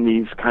 view, and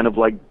these kind of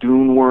like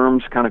dune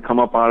worms kind of come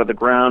up out of the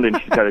ground,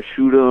 and she's got to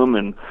shoot them,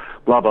 and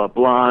blah blah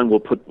blah. And we'll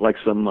put like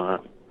some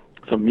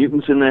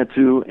mutants in that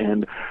too.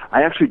 And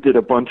I actually did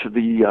a bunch of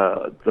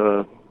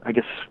the I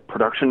guess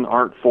production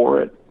art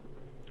for it,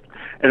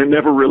 and it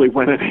never really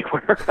went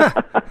anywhere.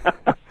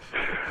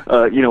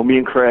 Me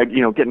and Craig,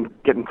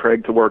 getting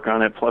Craig to work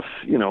on it. Plus,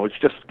 it's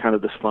just kind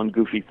of this fun,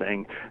 goofy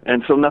thing.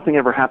 And so nothing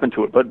ever happened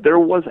to it. But there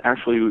was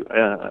actually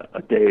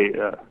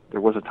there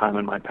was a time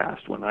in my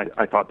past when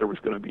I thought there was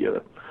going to be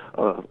a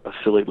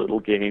silly little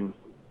game.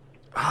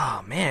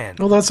 Oh man!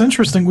 Well, that's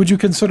interesting. Would you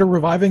consider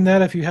reviving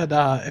that if you had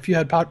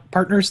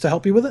partners to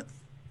help you with it?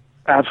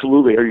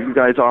 Absolutely. Are you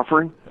guys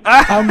offering?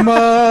 Let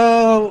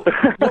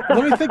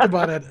me think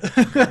about it.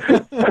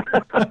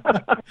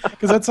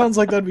 Because that sounds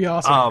like that'd be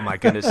awesome. Oh my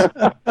goodness,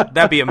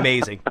 that'd be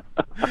amazing.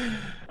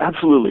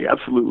 Absolutely.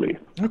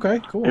 Okay,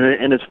 cool.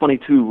 And it's funny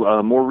too.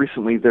 More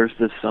recently, there's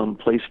this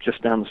place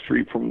just down the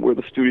street from where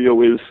the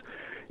studio is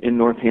in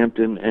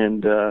Northampton,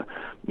 and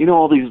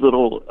all these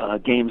little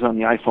games on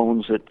the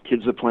iPhones that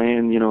kids are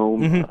playing.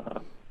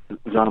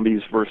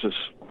 Zombies versus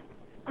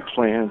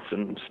plants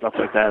and stuff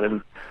like that.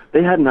 And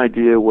they had an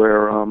idea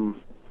where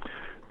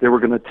they were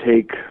going to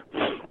take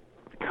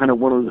kind of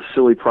one of the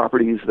silly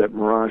properties that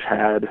Mirage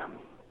had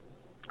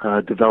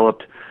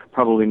developed,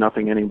 probably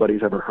nothing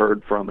anybody's ever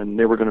heard from, and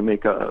they were going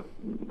to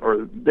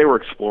they were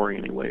exploring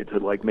anyway to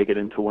like make it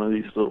into one of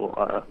these little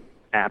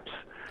apps.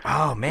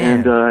 Oh man!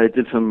 And I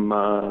did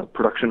some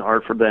production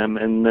art for them,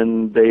 and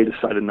then they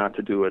decided not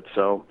to do it.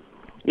 So,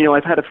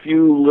 I've had a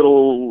few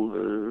little,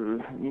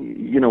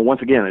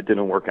 once again, it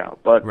didn't work out.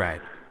 But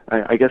right.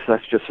 I guess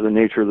that's just the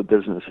nature of the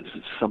business.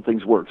 Is some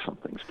things work, some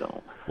things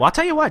don't. Well, I'll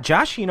tell you what,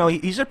 Josh,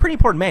 he's a pretty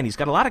important man. He's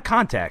got a lot of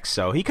contacts,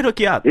 so he could hook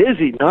you up. Is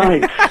he?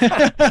 Nice.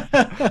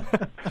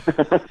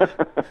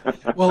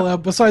 Well,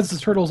 besides the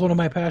Turtles, one of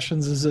my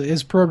passions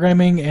is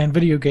programming and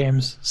video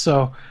games.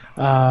 So,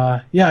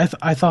 I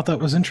thought that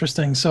was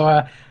interesting.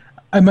 So,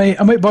 I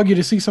might bug you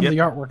to see some of the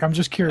artwork. I'm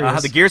just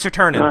curious. The gears are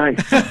turning.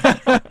 Nice.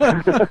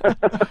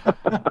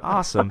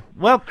 Awesome.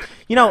 Well,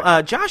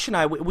 Josh and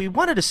I, we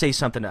wanted to say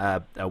something.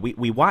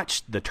 We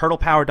watched the Turtle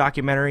Power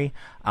documentary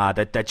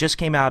that just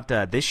came out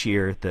this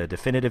year, the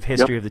definitive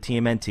history of the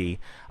TMNT.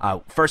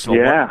 First of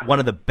all, one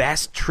of the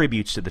best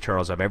tributes to the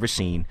Turtles I've ever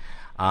seen.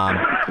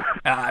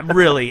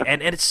 Really,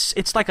 and it's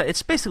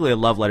basically a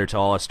love letter to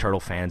all us Turtle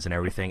fans and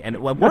everything. And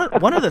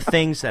one of the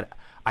things that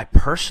I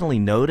personally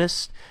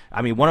noticed,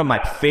 one of my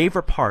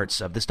favorite parts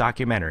of this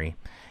documentary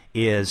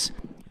is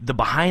the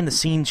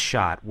behind-the-scenes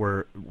shots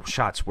where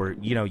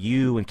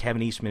you and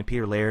Kevin Eastman,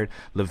 Peter Laird,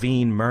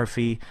 Levine,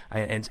 Murphy,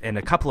 and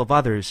a couple of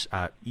others,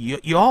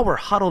 you all were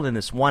huddled in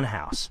this one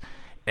house.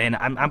 And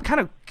I'm kind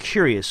of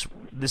curious.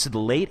 This is the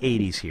late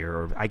 '80s here,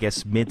 or I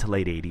guess mid to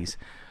late '80s.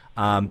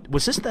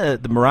 Was this the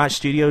Mirage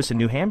Studios in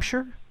New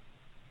Hampshire?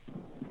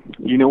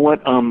 You know what?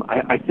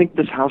 I think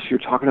this house you're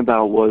talking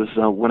about was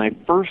when I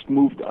first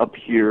moved up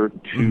here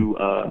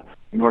to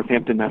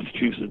Northampton,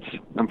 Massachusetts.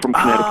 I'm from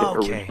Connecticut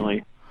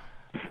originally.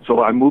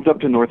 So I moved up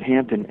to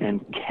Northampton,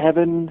 and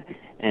Kevin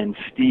and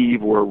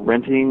Steve were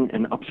renting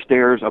an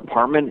upstairs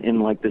apartment in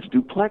like this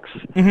duplex,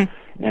 and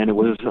it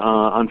was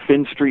on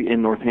Finn Street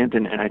in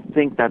Northampton, and I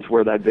think that's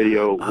where that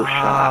video was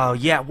shot. Oh,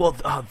 yeah. Well,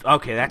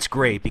 okay, that's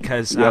great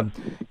because,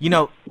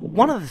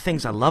 one of the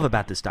things I love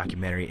about this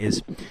documentary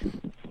is,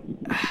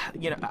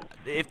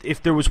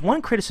 if there was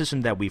one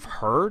criticism that we've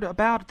heard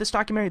about this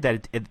documentary,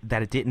 that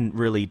it didn't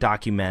really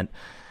document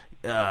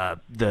the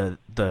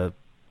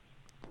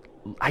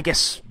I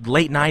guess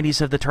late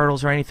 '90s of the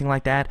Turtles or anything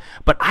like that,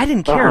 but I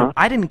didn't care.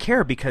 I didn't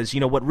care because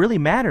what really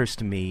matters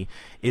to me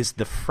is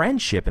the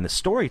friendship and the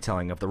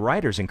storytelling of the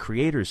writers and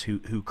creators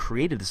who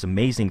created this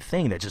amazing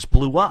thing that just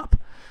blew up.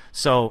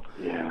 So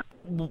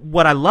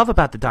what I love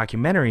about the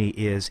documentary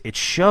is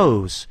it's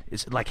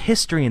like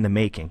history in the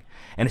making.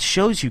 And it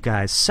shows you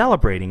guys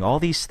celebrating all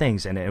these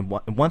things, and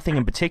one thing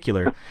in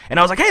particular, and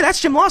I was like, hey, that's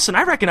Jim Lawson,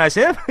 I recognize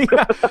him.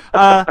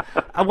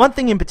 One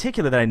thing in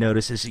particular that I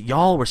noticed is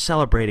y'all were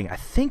celebrating, I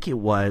think it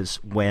was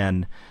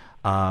when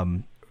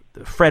y'all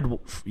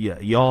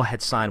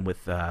had signed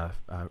with, or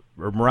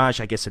Mirage,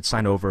 I guess, had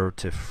signed over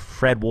to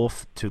Fred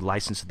Wolf to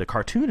license the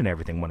cartoon and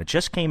everything when it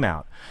just came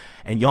out.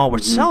 And y'all were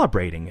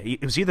celebrating.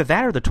 It was either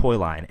that or the toy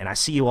line. And I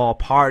see you all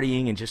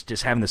partying and just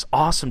having this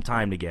awesome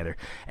time together.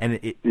 And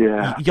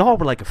y'all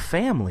were like a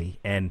family.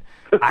 And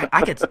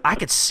I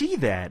could see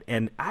that.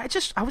 And I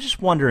was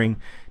just wondering,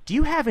 do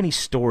you have any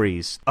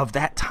stories of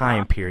that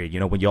time period?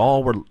 When you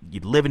all were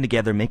living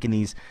together, making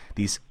these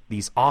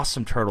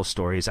awesome turtle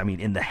stories.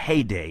 In the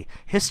heyday,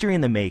 history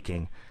in the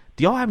making.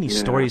 Do y'all have any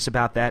stories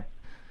about that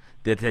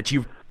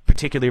you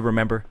particularly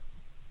remember?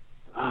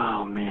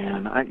 Oh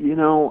man, I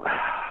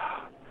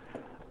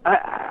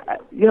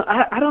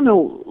don't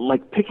know,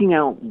 like picking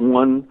out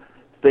one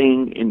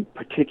thing in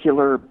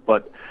particular,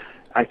 but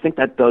I think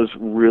that does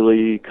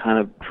really kind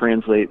of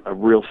translate a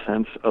real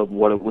sense of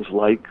what it was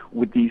like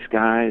with these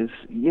guys.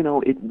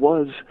 It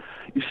was,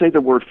 you say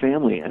the word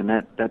family, and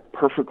that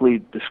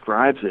perfectly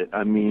describes it.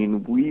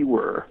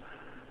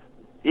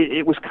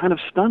 It was kind of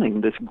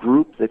stunning, this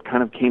group that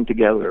kind of came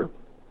together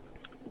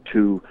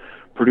to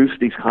produce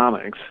these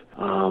comics,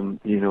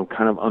 kind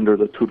of under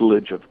the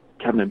tutelage of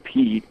Kevin and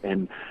Pete,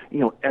 and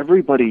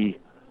everybody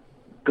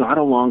got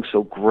along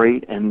so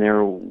great, and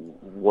there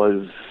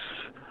was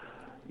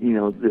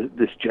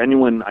this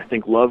genuine, I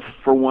think, love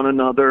for one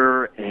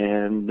another,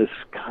 and this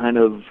kind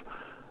of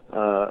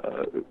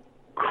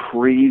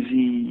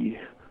crazy,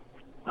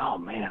 oh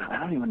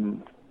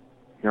man,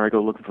 here I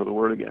go looking for the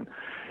word again.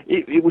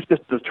 It was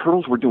just, the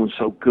Turtles were doing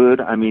so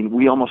good.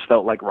 We almost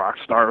felt like rock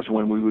stars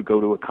when we would go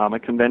to a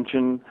comic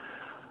convention.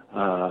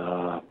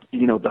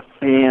 The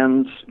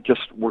fans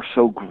just were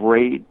so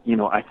great.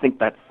 I think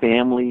that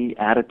family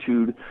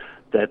attitude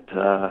that,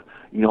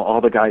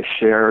 all the guys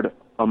shared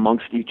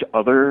amongst each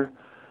other,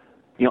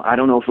 I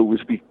don't know if it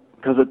was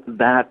because of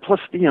that. Plus,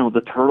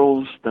 the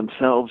Turtles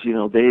themselves,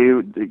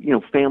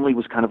 family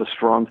was kind of a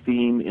strong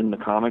theme in the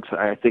comics,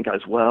 I think,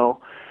 as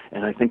well.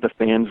 And I think the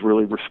fans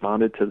really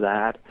responded to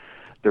that.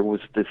 There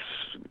was this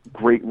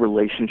great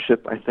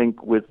relationship, I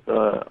think, with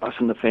us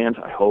and the fans,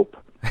 I hope.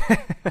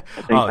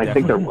 I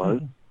think there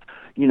was.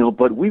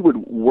 But we would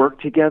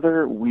work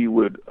together. We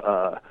would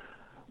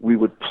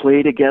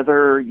play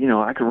together.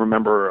 I can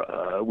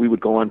remember we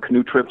would go on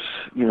canoe trips.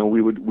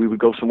 We would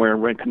go somewhere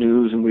and rent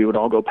canoes, and we would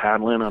all go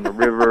paddling on the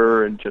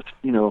river and just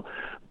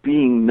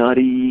being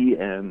nutty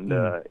and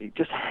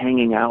just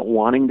hanging out,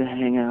 wanting to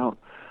hang out.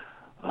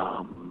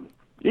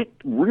 It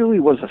really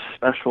was a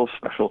special,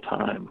 special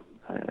time.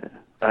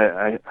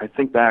 I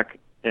think back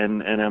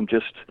and I'm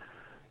just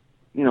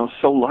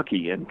so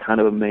lucky and kind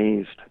of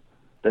amazed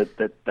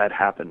that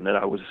happened, that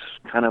I was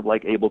kind of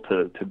like able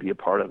to be a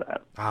part of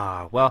that.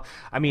 Well,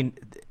 I mean,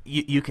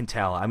 you can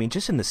tell. I mean,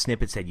 just in the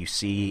snippets that you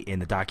see in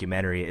the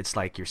documentary, it's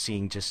like you're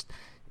seeing just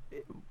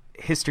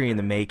history in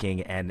the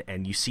making,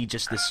 and you see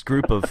just this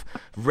group of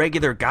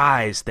regular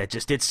guys that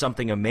just did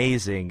something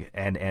amazing,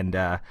 and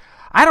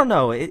I don't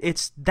know,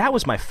 that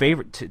was my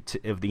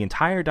favorite of the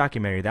entire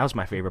documentary. That was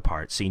my favorite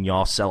part, seeing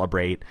y'all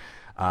celebrate.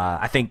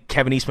 I think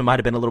Kevin Eastman might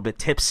have been a little bit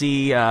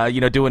tipsy,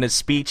 doing his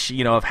speech,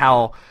 of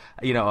how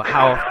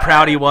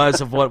proud he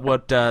was of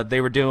what they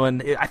were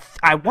doing.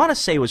 I want to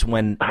say it was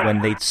when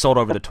they sold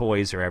over the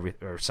toys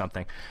or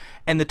something,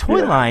 and the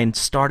toy line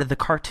started the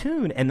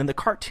cartoon, and then the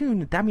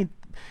cartoon, I mean,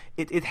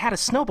 it had a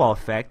snowball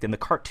effect, and the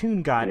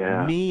cartoon got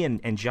me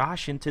and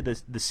Josh into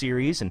the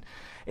series, and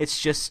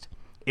it's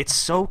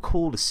so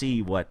cool to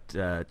see what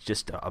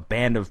just a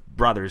band of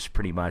brothers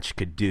pretty much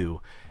could do.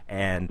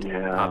 And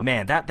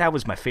man, that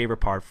was my favorite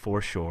part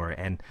for sure.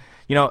 And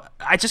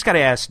I just got to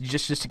ask,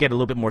 just to get a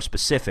little bit more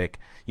specific,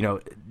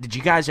 did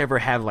you guys ever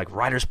have like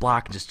writer's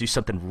block and just do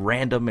something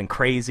random and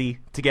crazy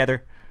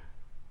together?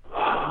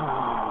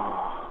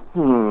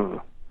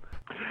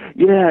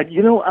 Yeah,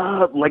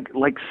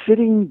 like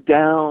sitting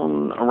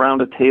down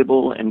around a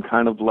table and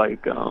kind of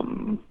like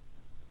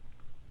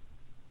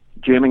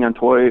jamming on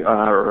toy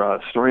or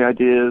story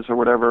ideas or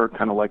whatever,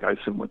 kind of like I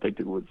assume what they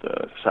do with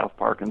South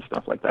Park and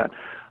stuff like that.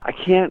 I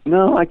can't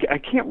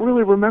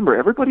really remember.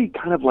 Everybody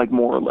kind of like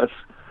more or less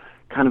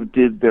kind of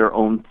did their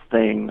own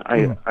thing.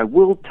 I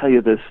will tell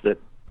you this, that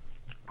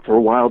for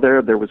a while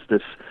there was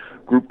this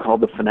group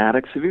called the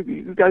Fanatics. Have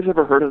you guys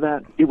ever heard of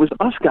that? It was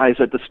us guys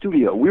at the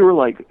studio. We were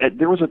like,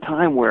 there was a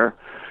time where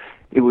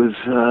it was,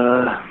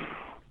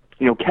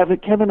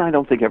 Kevin I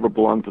don't think ever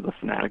belonged to the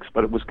Fanatics,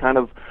 but it was kind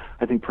of,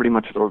 I think pretty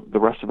much the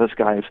rest of us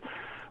guys,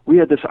 we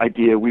had this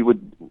idea,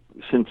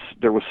 since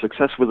there was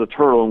success with the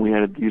Turtle and we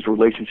had these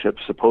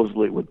relationships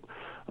supposedly with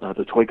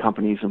the toy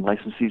companies and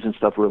licensees and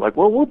stuff, we were like,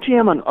 well, we'll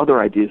jam on other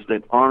ideas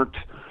that aren't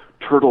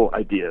Turtle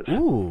ideas.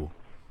 Ooh.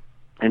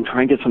 And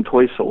try and get some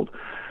toys sold.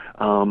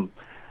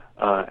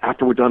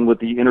 After we're done with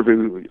the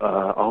interview,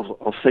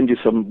 I'll send you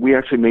some. We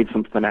actually made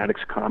some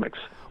Fanatics comics.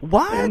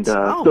 What? And,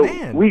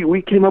 man!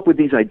 We came up with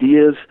these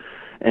ideas,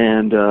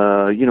 and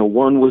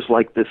one was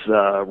like this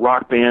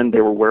rock band.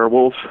 They were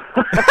werewolves.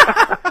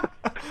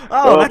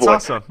 That's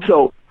awesome.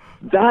 So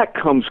that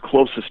comes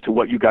closest to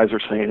what you guys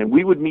are saying. And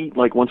we would meet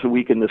like once a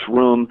week in this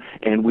room,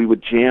 and we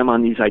would jam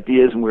on these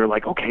ideas. And we were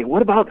like, okay,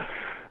 what about?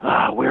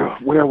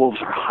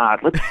 Werewolves are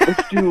hot.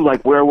 Let's do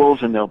like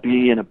werewolves, and they'll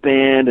be in a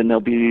band, and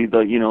they'll be the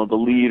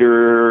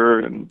leader,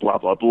 and blah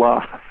blah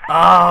blah.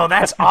 Oh,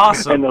 that's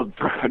awesome! And they'll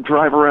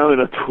drive around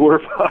in a tour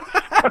bus.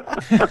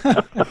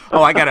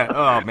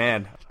 Oh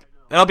man,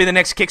 that'll be the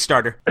next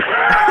Kickstarter.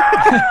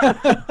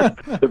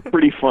 They're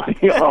pretty funny.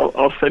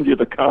 I'll send you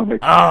the comic.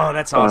 Oh,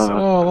 that's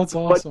awesome. That's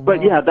awesome.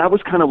 But yeah, that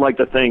was kind of like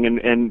the thing,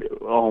 and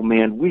oh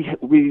man,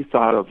 we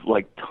thought of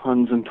like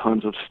tons and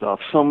tons of stuff.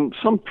 Some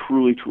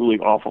truly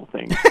awful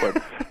things,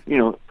 but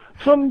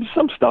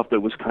some stuff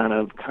that was kind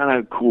of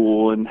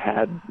cool and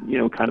had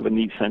kind of a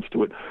neat sense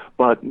to it.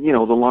 But the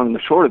long and the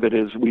short of it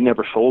is we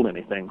never sold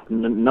anything.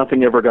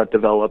 Nothing ever got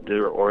developed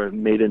or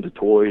made into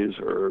toys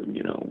or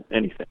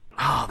anything.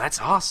 Oh, that's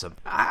awesome.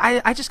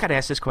 I just got to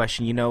ask this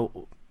question.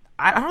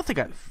 I don't think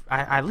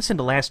I listened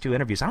to the last two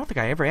interviews. I don't think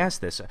I ever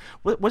asked this.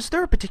 Was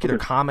there a particular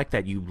comic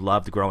that you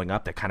loved growing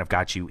up that kind of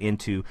got you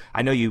into?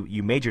 I know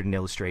you majored in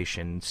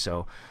illustration,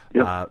 so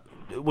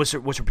was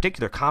there a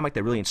particular comic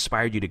that really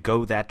inspired you to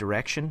go that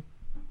direction?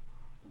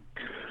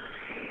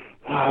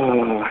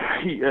 I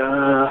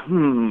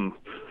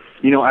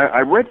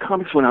read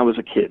comics when I was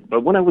a kid,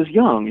 but when I was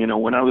young,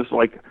 when I was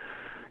like,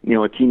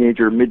 a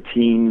teenager,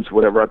 mid-teens,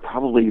 whatever, I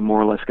probably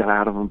more or less got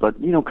out of them. But,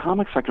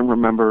 comics I can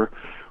remember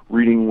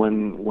reading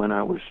when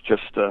I was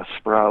just a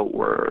sprout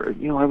were,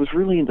 I was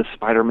really into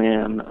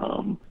Spider-Man,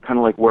 kind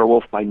of like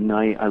Werewolf by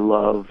Night. I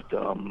loved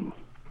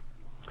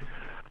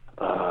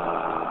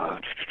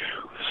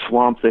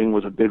Swamp Thing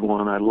was a big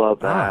one. I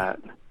loved that.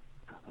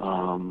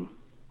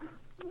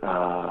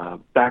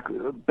 Back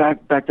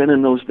then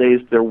in those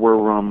days, there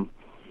were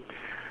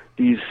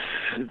these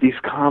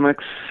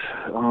comics.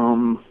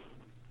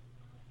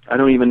 I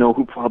don't even know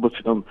who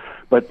published them,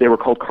 but they were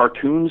called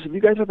cartoons. Have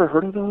you guys ever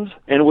heard of those?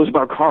 And it was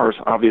about cars,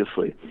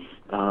 obviously.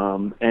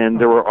 And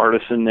there were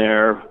artists in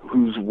there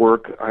whose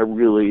work I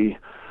really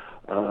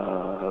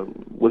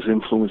was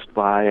influenced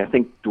by. I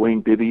think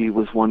Dwayne Bibby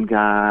was one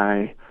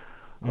guy.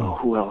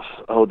 Who else?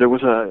 Oh, there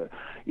was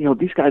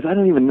these guys, I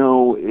don't even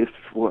know if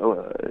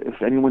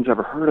anyone's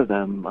ever heard of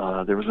them.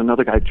 There was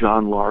another guy,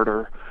 John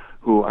Larder,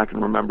 who I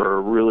can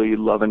remember really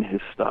loving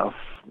his stuff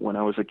when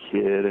I was a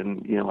kid,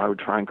 and I would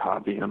try and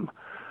copy him.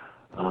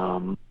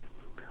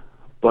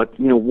 But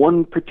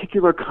one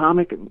particular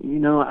comic, I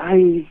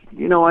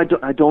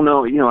don't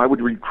know. I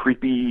would read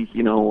Creepy.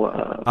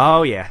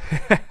 Oh yeah.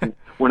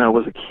 When I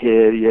was a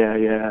kid,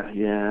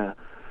 yeah.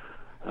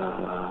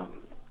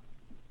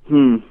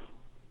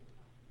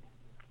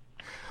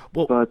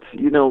 Well, but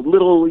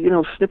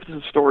little snippets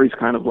of stories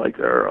kind of like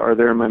are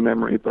there in my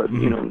memory, but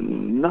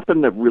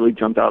nothing that really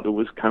jumped out that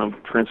was kind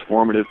of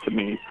transformative to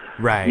me.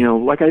 right.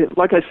 Like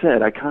I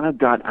said, I kind of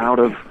got out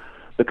of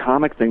the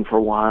comic thing for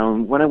a while,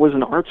 and when I was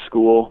in art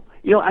school,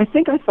 I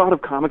think I thought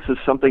of comics as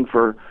something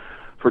for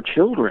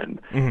children.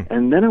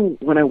 And then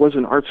when I was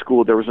in art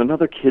school, there was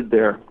another kid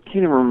there.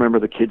 Can't even remember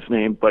the kid's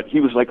name, but he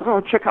was like,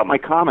 "Oh, check out my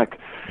comic,"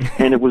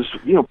 and it was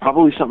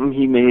probably something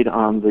he made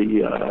on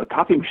the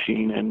copy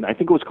machine, and I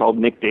think it was called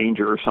Nick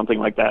Danger or something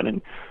like that.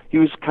 And he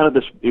was kind of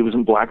this. It was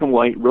in black and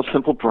white, real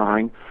simple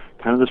drawing.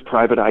 Kind of this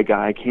private eye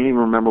guy. I can't even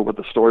remember what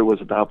the story was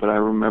about, but I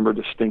remember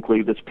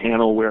distinctly this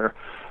panel where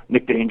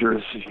Nick Danger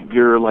is,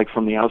 you're like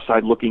from the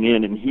outside looking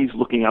in, and he's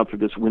looking out through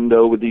this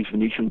window with these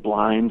Venetian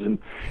blinds, and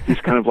he's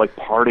kind of like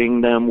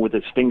parting them with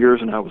his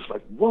fingers, and I was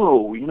like,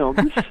 whoa,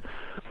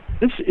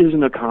 this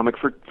isn't a comic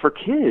for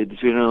kids.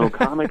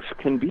 Comics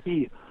can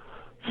be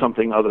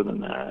something other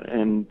than that,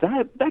 and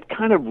that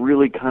kind of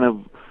really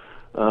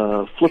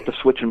flipped a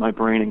switch in my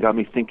brain and got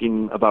me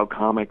thinking about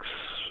comics,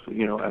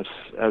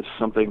 as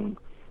something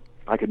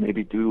I could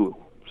maybe do.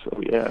 So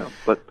yeah,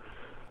 but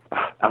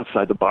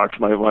outside the box,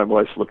 my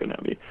wife's looking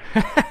at me.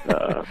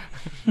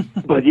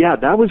 But yeah,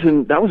 that was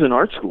in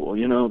art school.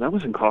 That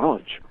was in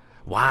college.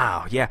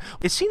 Wow, yeah.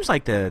 It seems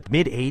like the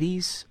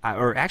mid-'80s,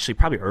 or actually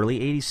probably early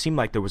 '80s, seemed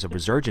like there was a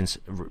resurgence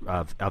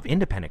of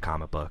independent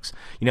comic books,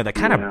 that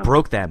kind of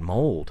broke that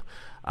mold,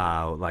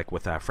 like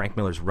with Frank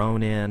Miller's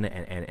Ronin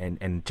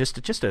and just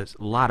a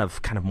lot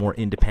of kind of more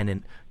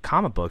independent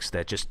comic books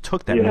that just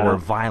took that more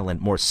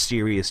violent, more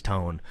serious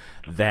tone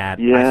that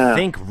I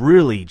think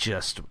really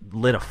just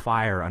lit a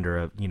fire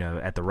under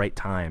at the right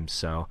time.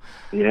 So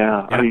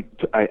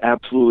I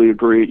absolutely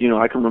agree.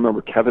 I can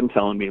remember Kevin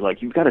telling me,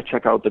 like, you've got to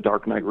check out The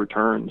Dark Knight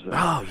Returns.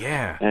 Oh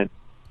yeah. And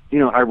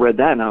I read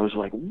that and I was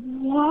like,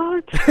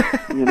 what?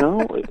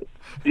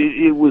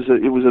 It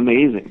was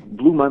amazing.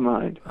 Blew my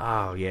mind.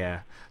 Oh yeah.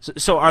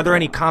 So are there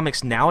any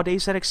comics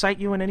nowadays that excite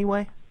you in any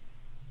way?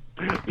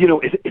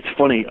 It's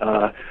funny.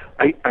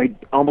 I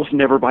almost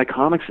never buy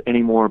comics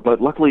anymore, but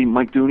luckily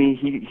Mike Dooney,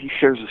 he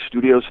shares a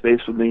studio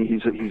space with me.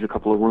 He's a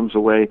couple of rooms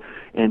away,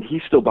 and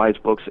he still buys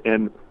books,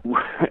 and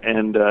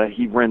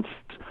he rents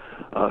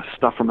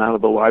stuff from out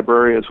of the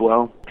library as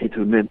well. I hate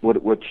to admit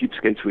what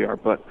cheapskates we are,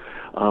 but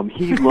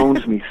he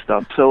loans me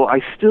stuff. So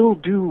I still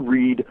do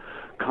read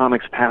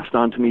comics passed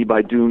on to me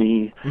by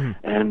Dooney,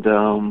 and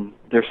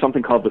there's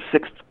something called The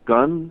Sixth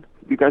Gun.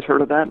 You guys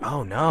heard of that?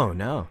 Oh,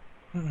 no.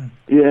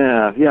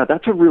 Yeah,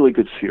 that's a really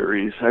good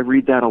series. I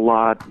read that a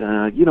lot.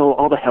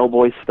 All the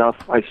Hellboy stuff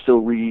I still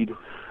read.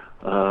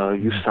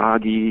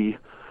 Usagi.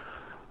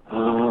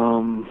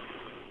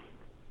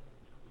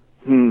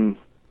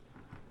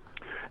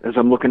 As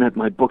I'm looking at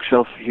my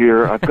bookshelf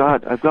here, I've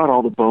got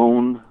all the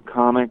Bone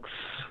comics.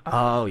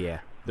 Oh yeah,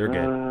 they're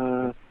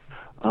good.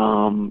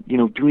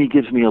 Dooney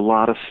gives me a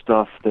lot of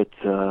stuff that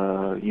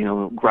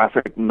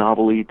graphic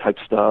novel-y type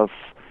stuff.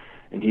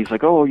 And he's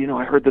like, oh,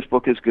 I heard this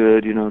book is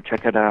good,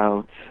 check it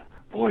out.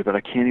 Boy, but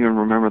I can't even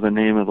remember the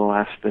name of the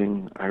last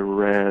thing I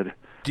read.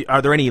 Are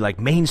there any, like,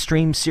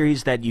 mainstream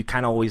series that you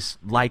kind of always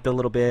liked a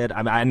little bit?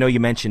 I know you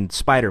mentioned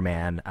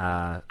Spider-Man.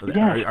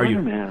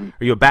 Spider-Man.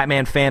 Are you a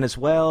Batman fan as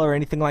well or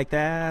anything like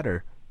that?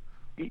 Or?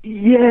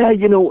 Yeah,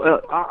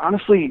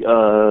 honestly,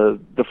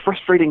 the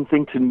frustrating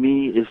thing to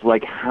me is,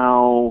 like,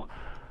 how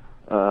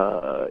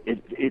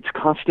it's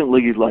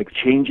constantly, like,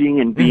 changing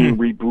and being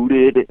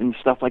rebooted and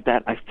stuff like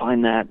that. I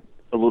find that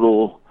a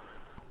little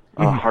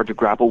hard to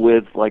grapple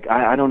with. Like,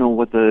 I don't know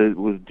what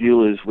the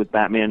deal is with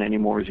Batman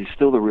anymore. Is he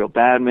still the real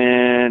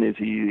Batman? Is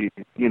he,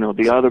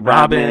 the other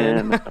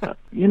Robin? Batman?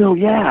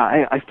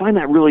 I find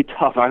that really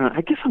tough.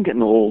 I guess I'm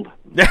getting old.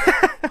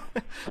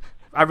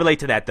 I relate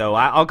to that, though.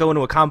 I'll go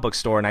into a comic book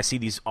store and I see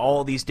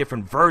all these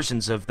different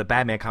versions of the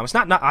Batman comics.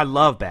 Not I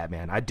love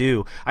Batman. I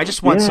do. I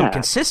just want some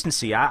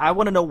consistency. I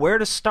want to know where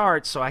to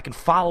start so I can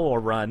follow a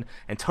run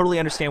and totally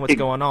understand what's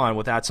going on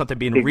without something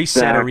being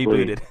reset or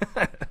rebooted.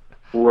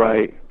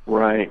 Right.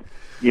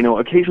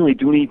 Occasionally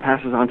Dooney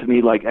passes on to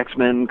me, like,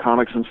 X-Men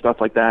comics and stuff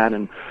like that,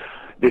 and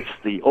it's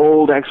the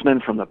old X-Men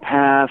from the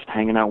past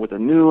hanging out with the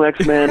new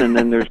X-Men, and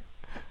then there's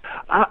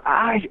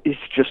it's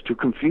just too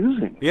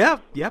confusing.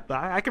 Yep,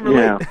 I can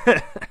relate.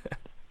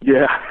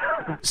 Yeah.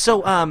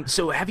 So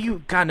have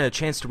you gotten a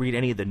chance to read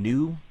any of the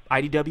new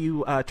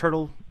IDW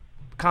Turtle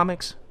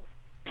comics?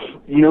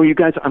 You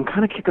guys, I'm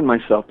kind of kicking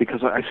myself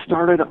because I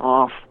started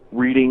off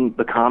reading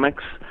the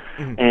comics,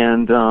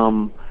 and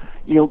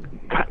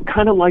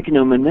kind of liking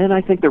them, and then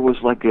I think there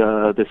was like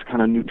this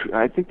kind of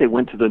I think they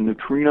went to the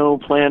neutrino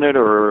planet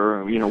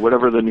or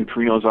whatever the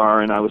neutrinos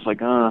are, and I was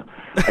like, I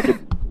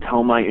could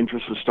tell my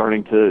interest was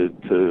starting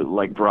to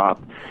like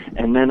drop,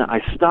 and then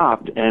I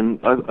stopped. And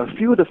a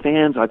few of the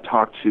fans I've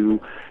talked to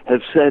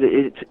have said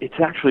it's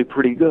actually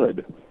pretty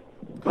good.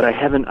 But I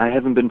haven't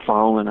been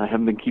following. I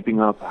haven't been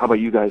keeping up. How about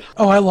you guys?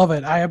 Oh, I love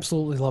it. I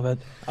absolutely love it.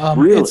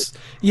 Really?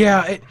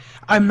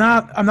 I'm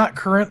not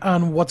current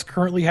on what's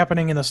currently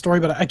happening in the story,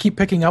 but I keep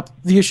picking up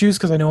the issues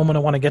because I know I'm going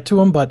to want to get to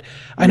them. But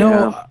I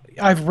know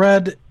I've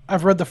read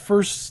the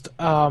first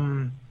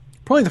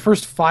probably the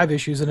first 5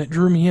 issues, and it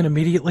drew me in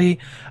immediately.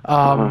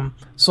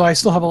 So I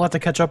still have a lot to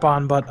catch up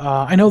on, but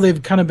I know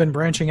they've kind of been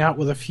branching out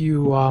with a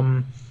few,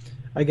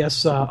 I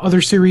guess,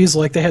 other series,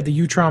 like they had the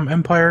Utrom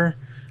Empire.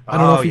 I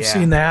don't know if you've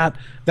seen that.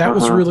 That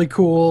was really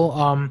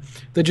cool.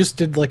 They just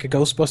did like a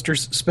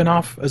Ghostbusters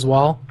spinoff as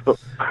well,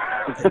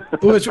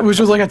 which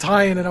was like a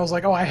tie-in, and I was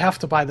like, oh, I have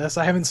to buy this.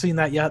 I haven't seen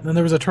that yet. And then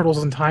there was a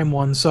Turtles in Time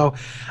one, so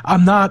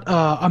I'm not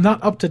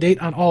up to date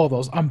on all of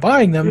those. I'm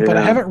buying them, but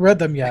I haven't read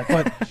them yet.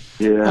 But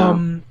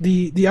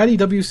the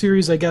IDW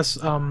series, I guess,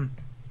 the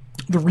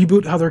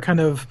reboot, how they're kind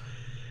of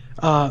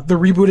they're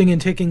rebooting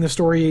and taking the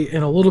story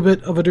in a little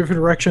bit of a different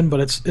direction, but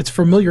it's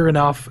familiar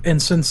enough.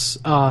 And since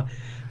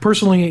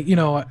personally,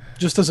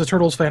 just as a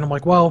Turtles fan, I'm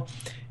like, well,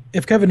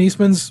 if Kevin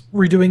Eastman's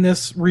redoing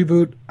this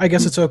reboot, I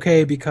guess it's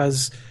okay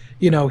because,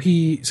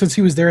 since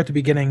he was there at the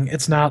beginning,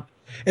 it's not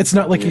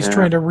like he's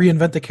trying to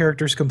reinvent the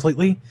characters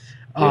completely.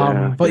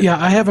 But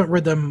I haven't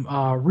read them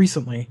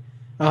recently.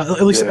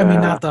 At least, I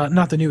mean,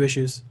 not the new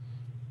issues.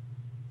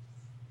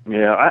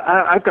 Yeah,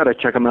 I've got to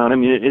check them out. I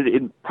mean,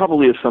 it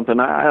probably is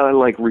something I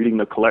like reading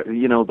the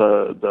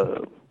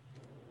the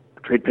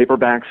trade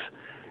paperbacks.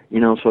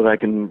 So that I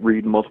can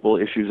read multiple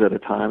issues at a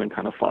time and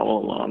kind of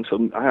follow along.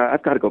 So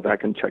I've got to go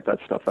back and check that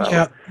stuff out.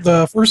 Yeah,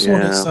 the first one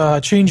is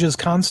Change is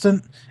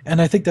Constant,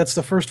 and I think that's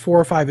the first 4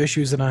 or 5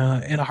 issues in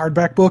a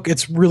hardback book.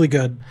 It's really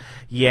good.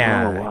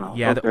 Yeah, oh, wow.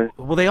 yeah. Okay.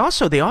 Well, they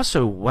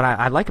also what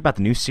I like about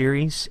the new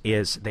series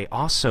is they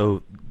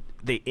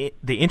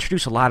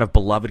introduce a lot of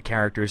beloved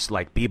characters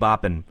like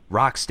Bebop and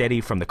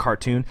Rocksteady from the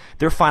cartoon.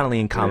 They're finally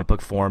in comic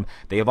book form.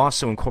 They have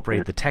also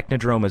incorporated the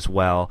Technodrome as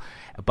well.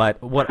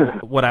 But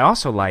what I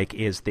also like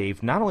is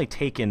they've not only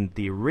taken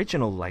the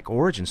original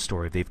origin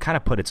story, they've kind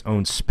of put its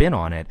own spin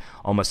on it,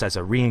 almost as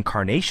a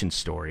reincarnation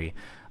story.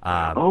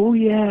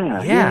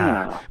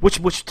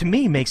 Which to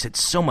me makes it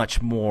so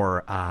much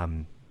more.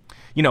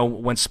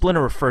 When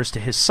Splinter refers to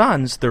his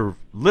sons, they're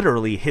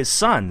literally his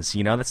sons.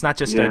 That's not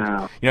just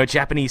a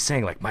Japanese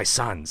saying like my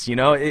sons.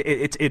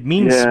 It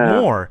means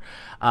more.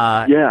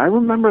 I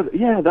remember.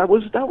 Yeah, that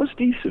was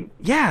decent.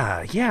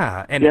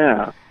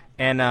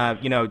 And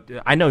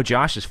I know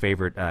Josh's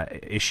favorite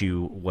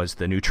issue was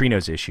the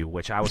Neutrinos issue,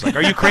 which I was like,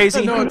 "Are you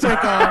crazy?" No,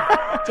 take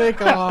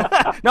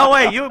off. No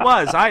way, it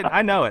was.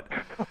 I know it.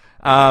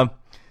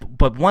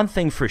 But one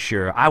thing for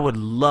sure, I would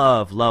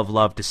love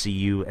to see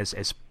you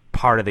as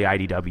part of the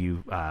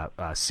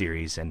IDW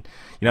series, and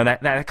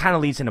that kind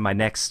of leads into my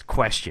next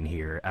question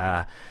here.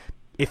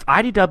 If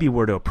IDW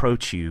were to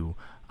approach you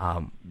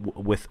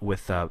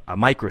with a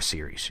micro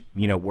series,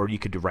 where you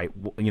could write,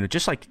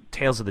 just like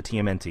Tales of the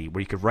TMNT, where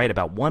you could write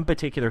about one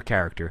particular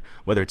character,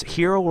 whether it's a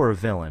hero or a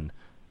villain,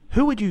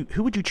 who would you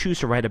choose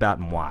to write about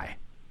and why?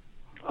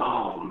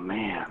 Oh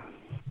man,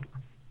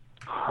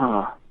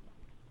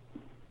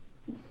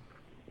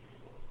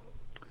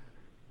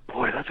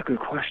 boy, that's a good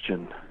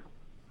question.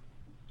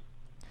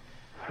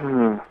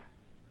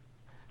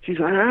 Geez,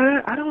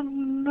 I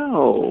don't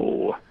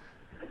know.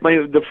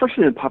 The first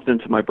thing that popped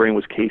into my brain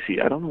was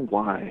Casey. I don't know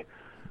why.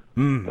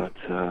 But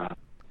I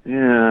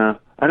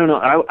don't know.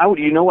 I would.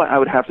 You know what I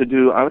would have to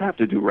do? I would have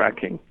to do Rat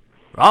King.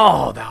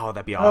 Oh,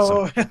 that'd be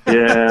awesome.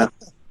 Yeah.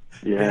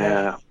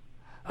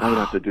 I would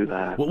have to do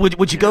that.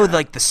 Would you go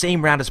like the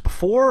same route as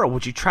before, or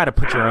would you try to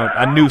put your own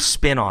a new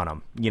spin on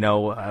them?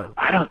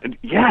 I don't.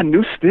 Yeah,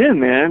 new spin,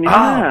 man. Yeah.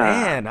 Oh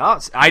man,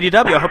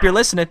 IDW. I hope you're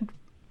listening.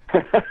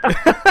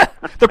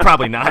 They're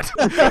probably not.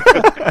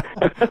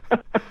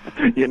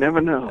 You never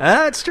know.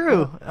 That's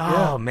true.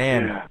 Oh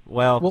man. Yeah.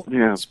 Well,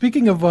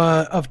 speaking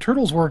of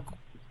Turtles work,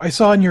 I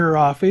saw on your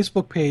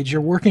Facebook page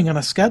you're working on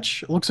a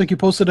sketch. It looks like you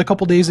posted a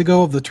couple days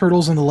ago of the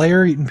Turtles in the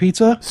lair eating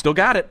pizza. Still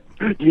got it.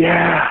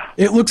 Yeah.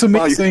 It looks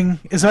amazing.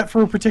 Is that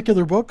for a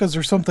particular book? Is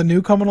there something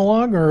new coming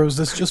along, or is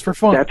this just for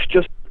fun? That's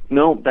just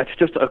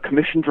a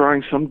commission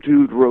drawing. Some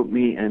dude wrote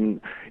me and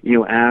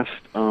asked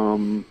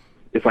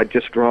if I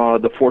just draw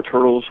the 4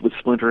 turtles with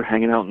Splinter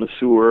hanging out in the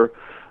sewer,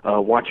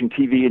 watching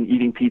TV and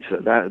eating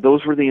pizza.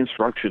 Those were the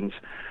instructions,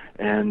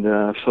 and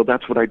so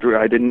that's what I drew.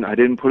 I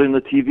didn't put in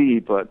the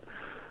TV, but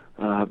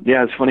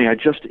it's funny. I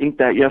just inked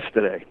that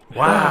yesterday.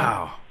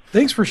 Wow.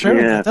 Thanks for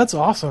sharing that. That's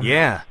awesome.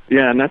 Yeah.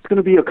 Yeah, and that's going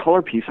to be a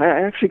color piece. I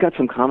actually got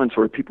some comments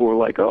where people were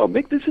like, "Oh,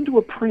 make this into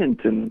a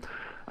print," and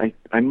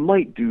I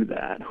might do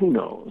that. Who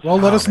knows? Well,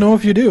 let us know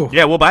if you do.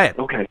 Yeah, we'll buy it.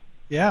 Okay.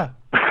 Yeah.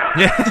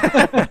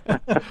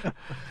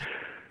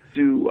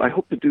 I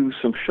hope to do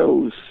some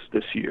shows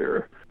this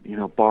year.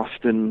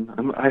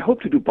 Boston. I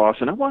hope to do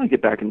Boston. I want to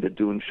get back into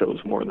doing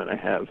shows more than I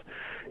have.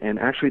 And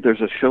actually,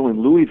 there's a show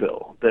in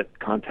Louisville that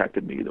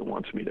contacted me that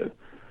wants me to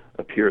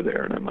appear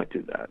there, and I might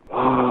do that.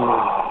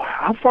 Oh,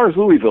 how far is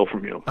Louisville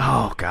from you?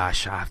 Oh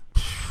gosh, at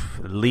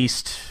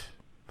least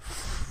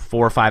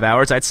 4 or 5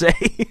 hours, I'd say.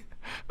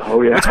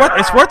 Oh yeah,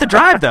 it's worth the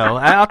drive, though.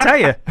 I'll tell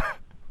you.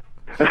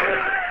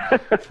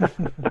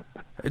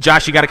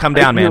 Josh, you got to come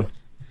down, man.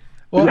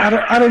 Well,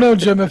 I don't know,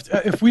 Jim.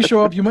 If we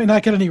show up, you might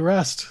not get any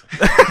rest.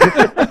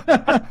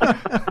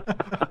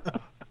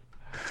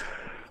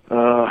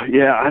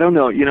 Yeah, I don't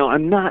know.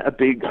 I'm not a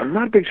big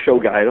show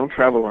guy. I don't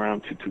travel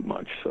around too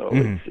much, so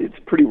it's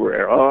pretty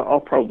rare. I'll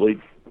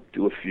probably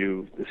do a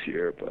few this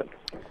year, but.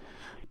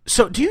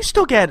 So do you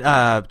still get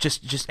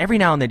just every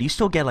now and then? Do you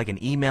still get like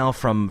an email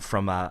from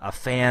a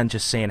fan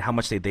just saying how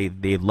much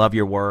they love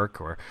your work,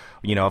 or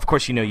of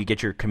course you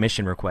get your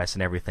commission requests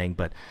and everything,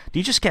 but do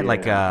you just get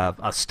like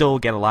still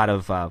get a lot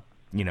of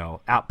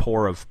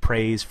outpour of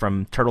praise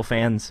from Turtle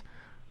fans?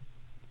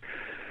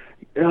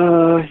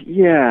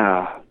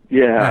 Yeah,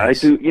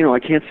 nice. I do. I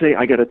can't say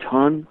I get a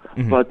ton,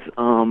 but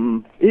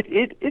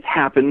it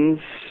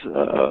happens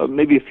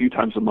maybe a few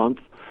times a month.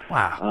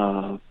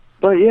 Wow.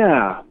 But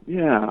yeah,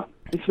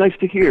 it's nice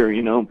to hear,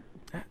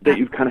 that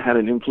you've kind of had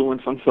an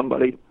influence on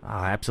somebody. Oh,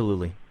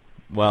 absolutely.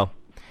 Well,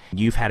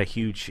 you've had a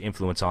huge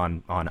influence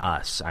on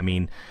us. I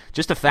mean,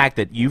 just the fact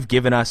that you've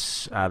given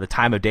us the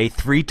time of day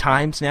 3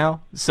 times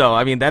now. So,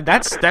 I mean,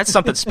 that's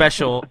something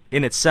special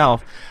in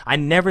itself. I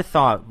never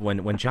thought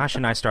when Josh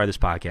and I started this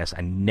podcast,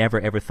 I never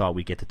ever thought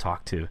we'd get to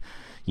talk to,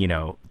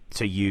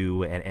 to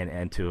you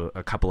and to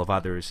a couple of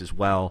others as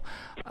well.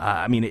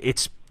 I mean,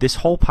 this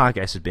whole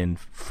podcast has been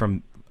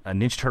from a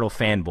Ninja Turtle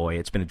fanboy.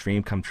 It's been a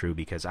dream come true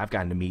because I've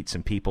gotten to meet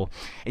some people,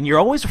 and you're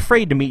always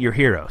afraid to meet your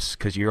heroes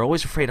because you're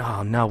always afraid.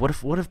 Oh no, what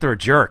if they're a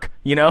jerk?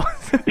 That'll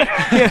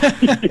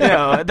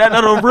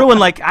ruin.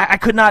 Like I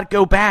could not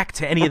go back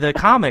to any of the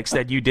comics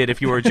that you did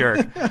if you were a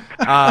jerk.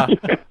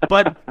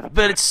 But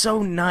it's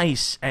so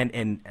nice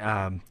and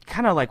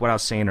kind of like what I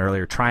was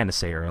trying to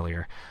say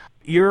earlier.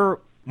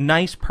 You're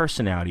nice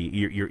personality.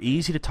 You're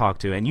easy to talk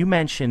to, and you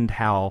mentioned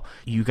how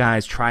you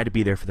guys try to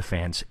be there for the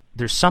fans.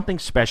 There's something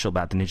special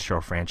about the Ninja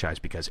Turtle franchise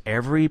because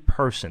every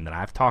person that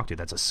I've talked to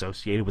that's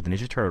associated with the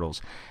Ninja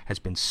Turtles has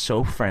been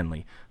so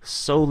friendly,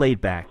 so laid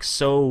back,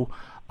 so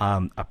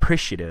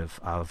appreciative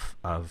of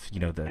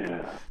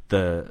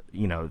the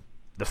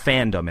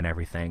fandom and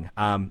everything.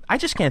 I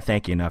just can't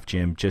thank you enough,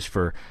 Jim, just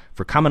for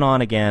coming on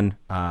again,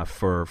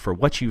 for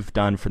what you've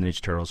done for the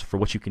Ninja Turtles, for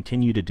what you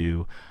continue to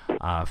do.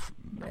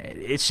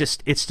 It's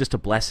just a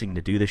blessing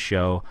to do this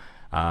show.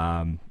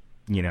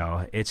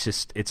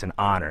 It's an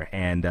honor,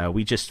 and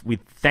we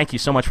thank you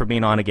so much for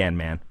being on again,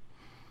 man.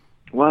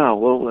 Wow,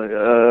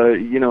 well,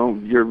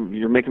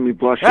 you're making me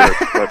blush here.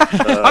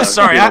 But, I'm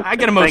sorry, I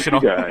get emotional.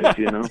 Thank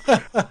you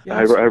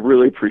guys, I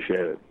really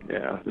appreciate it.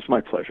 Yeah, it's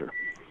my pleasure.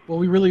 Well,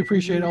 we really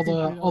appreciate all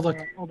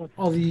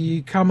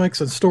the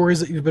comics and stories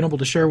that you've been able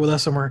to share with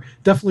us, and we're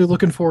definitely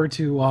looking forward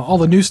to all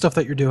the new stuff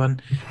that you're doing.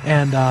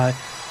 And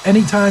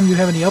anytime you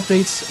have any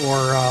updates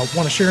or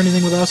want to share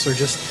anything with us, or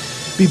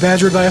just be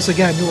badgered by us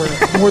again, you are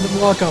more than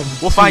welcome.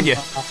 We'll find you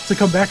to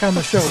come back on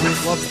the show. We'd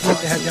love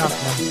to have you on.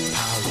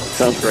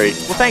 Sounds great.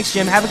 Well, thanks,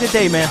 Jim. Have a good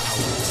day, man.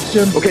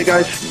 Jim. Okay,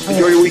 guys.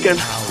 Enjoy your weekend.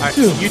 All right.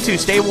 You too.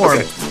 Stay warm.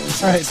 Okay.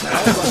 All right.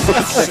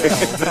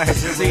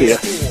 See ya.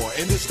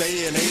 In this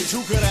day and age,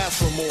 who could ask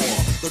for more?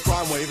 The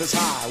crime wave is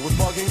high, with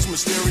muggings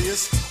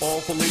mysterious.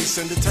 All police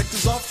and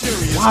detectives are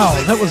furious. Wow,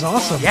 that was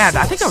awesome. Yeah,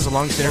 I think that was the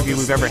longest interview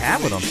we've ever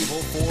had with him.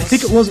 I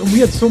think it was. We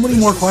had so many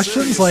more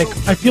questions. Like,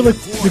 I feel like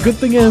the good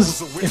thing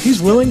is, if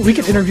he's willing, we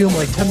could interview him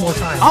like 10 more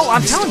times. Oh,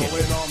 I'm telling you.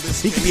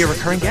 He could be a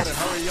recurring guest.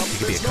 He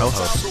could be a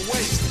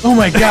co-host. Oh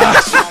my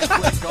gosh.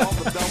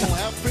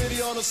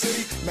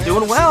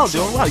 Doing well.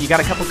 You got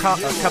a couple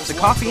cups of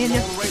coffee in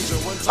you?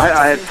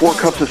 I had 4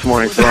 cups this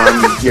morning, so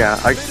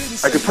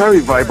I could probably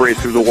vibrate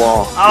through the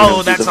wall.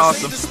 Oh, that's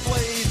awesome.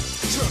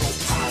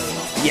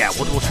 Yeah,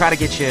 we'll try to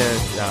get you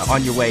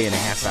on your way in a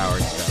half hour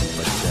and stuff.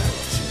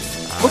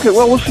 But okay,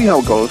 well, we'll see how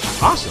it goes.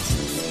 Awesome.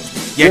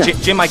 Yeah.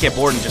 Jim might get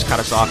bored and just cut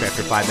us off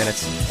after 5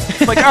 minutes.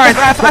 Like, all right,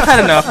 I've had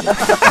enough.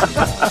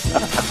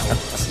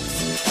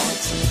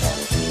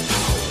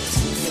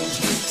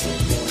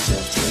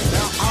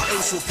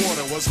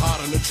 Reporter was hot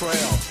on the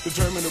trail,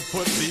 determined to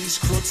put these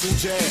crooks in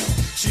jail.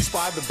 She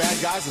spied the bad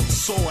guys and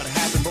saw what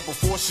happened, but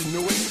before she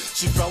knew it,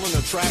 she fell in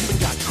a trap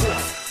and got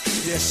caught.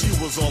 Yeah, she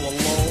was all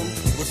alone,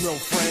 with no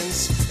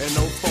friends and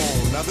no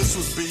phone. Now this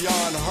was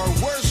beyond her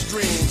worst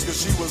dreams, cause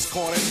she was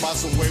cornered by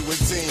some wayward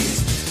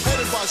teens.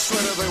 Headed by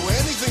Shredder, they were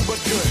anything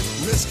but good.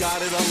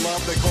 Misguided,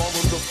 unloved, they called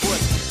them the Foot.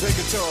 They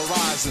could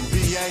terrorize and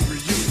be angry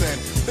youth, and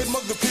they'd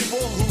mug the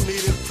people who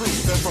needed proof.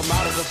 Then from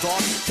out of the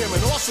dark came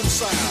an awesome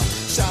sound,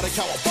 shouting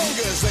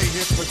cowabunga as they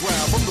hit the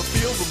ground. From the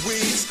field of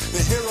weeds,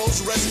 the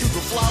heroes rescued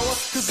the flower,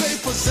 cause they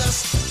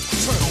possess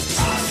turtle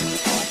power.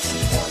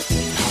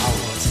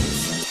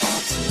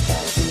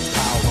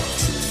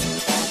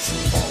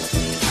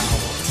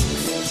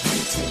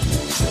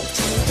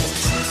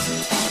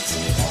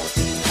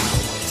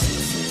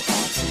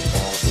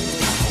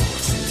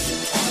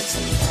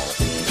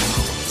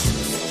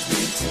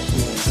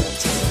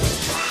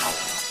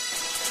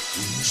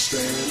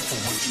 Stand for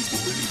what you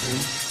believe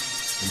in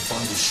and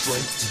find the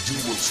strength to do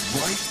what's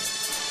right.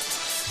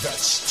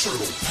 That's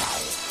turtle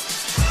power.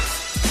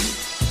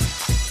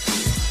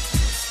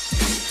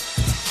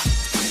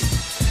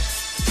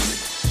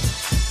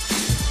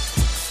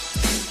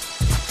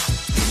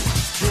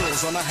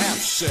 Heroes on a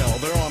half shell,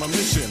 they're on a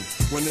mission.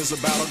 When there's a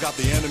battle, got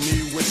the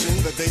enemy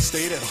wishing that they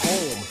stayed at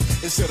home.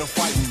 Instead of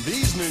fighting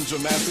these ninja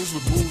masters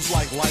with moves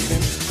like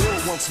lightning, they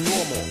were once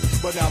normal,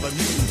 but now they're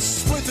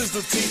mutants. Splinter's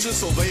the teacher,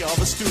 so they are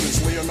the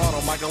students.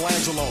 Leonardo,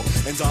 Michelangelo,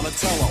 and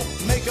Donatello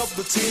make up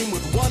the team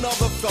with one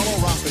other fellow,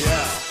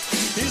 Raphael.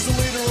 He's the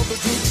leader of the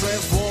group,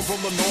 transformed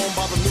from the norm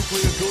by the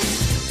nuclear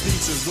goop.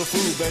 Pizza's the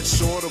food that's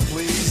sure to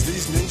please.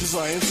 These ninjas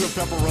are into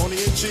pepperoni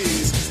and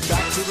cheese.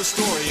 Back to the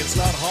story, it's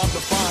not hard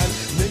to find.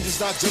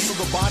 Ninjas not just of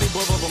the body,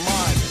 but of the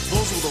mind.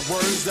 Those were the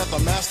words that the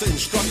master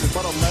instructed,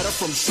 but a letter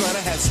from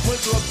Shredder had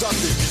Splinter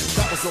abducted.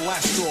 That was the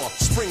last straw,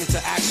 spring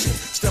into action.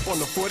 Step on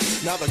the foot,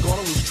 now they're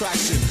gonna lose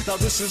traction. Now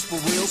this is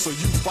for real, so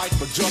you fight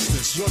for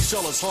justice. Your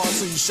shell is hard,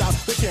 so you shout,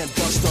 they can't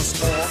dust us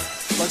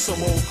off. Like some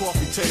old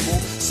coffee table.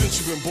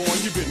 Since you've been born,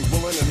 you've been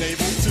willing and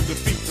able to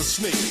defeat the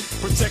snake,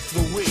 protect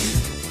the weak,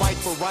 fight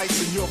for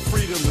rights and your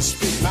freedom to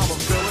speak. Now the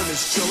villain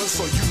is chilling,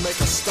 so you make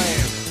a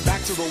stand.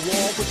 Back to the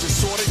wall, put your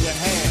sword in your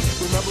hand.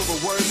 Remember the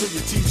words of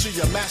your teacher,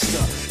 your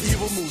master.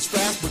 Evil moves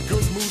fast, but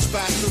good moves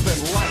faster than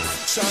light.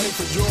 Shining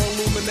for your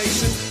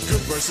illumination.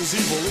 Good versus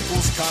evil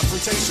equals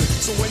confrontation.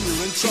 So when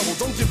you're in trouble,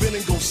 don't give in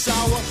and go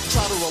sour.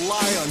 Try to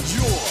rely on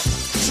your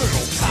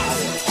turtle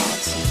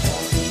power.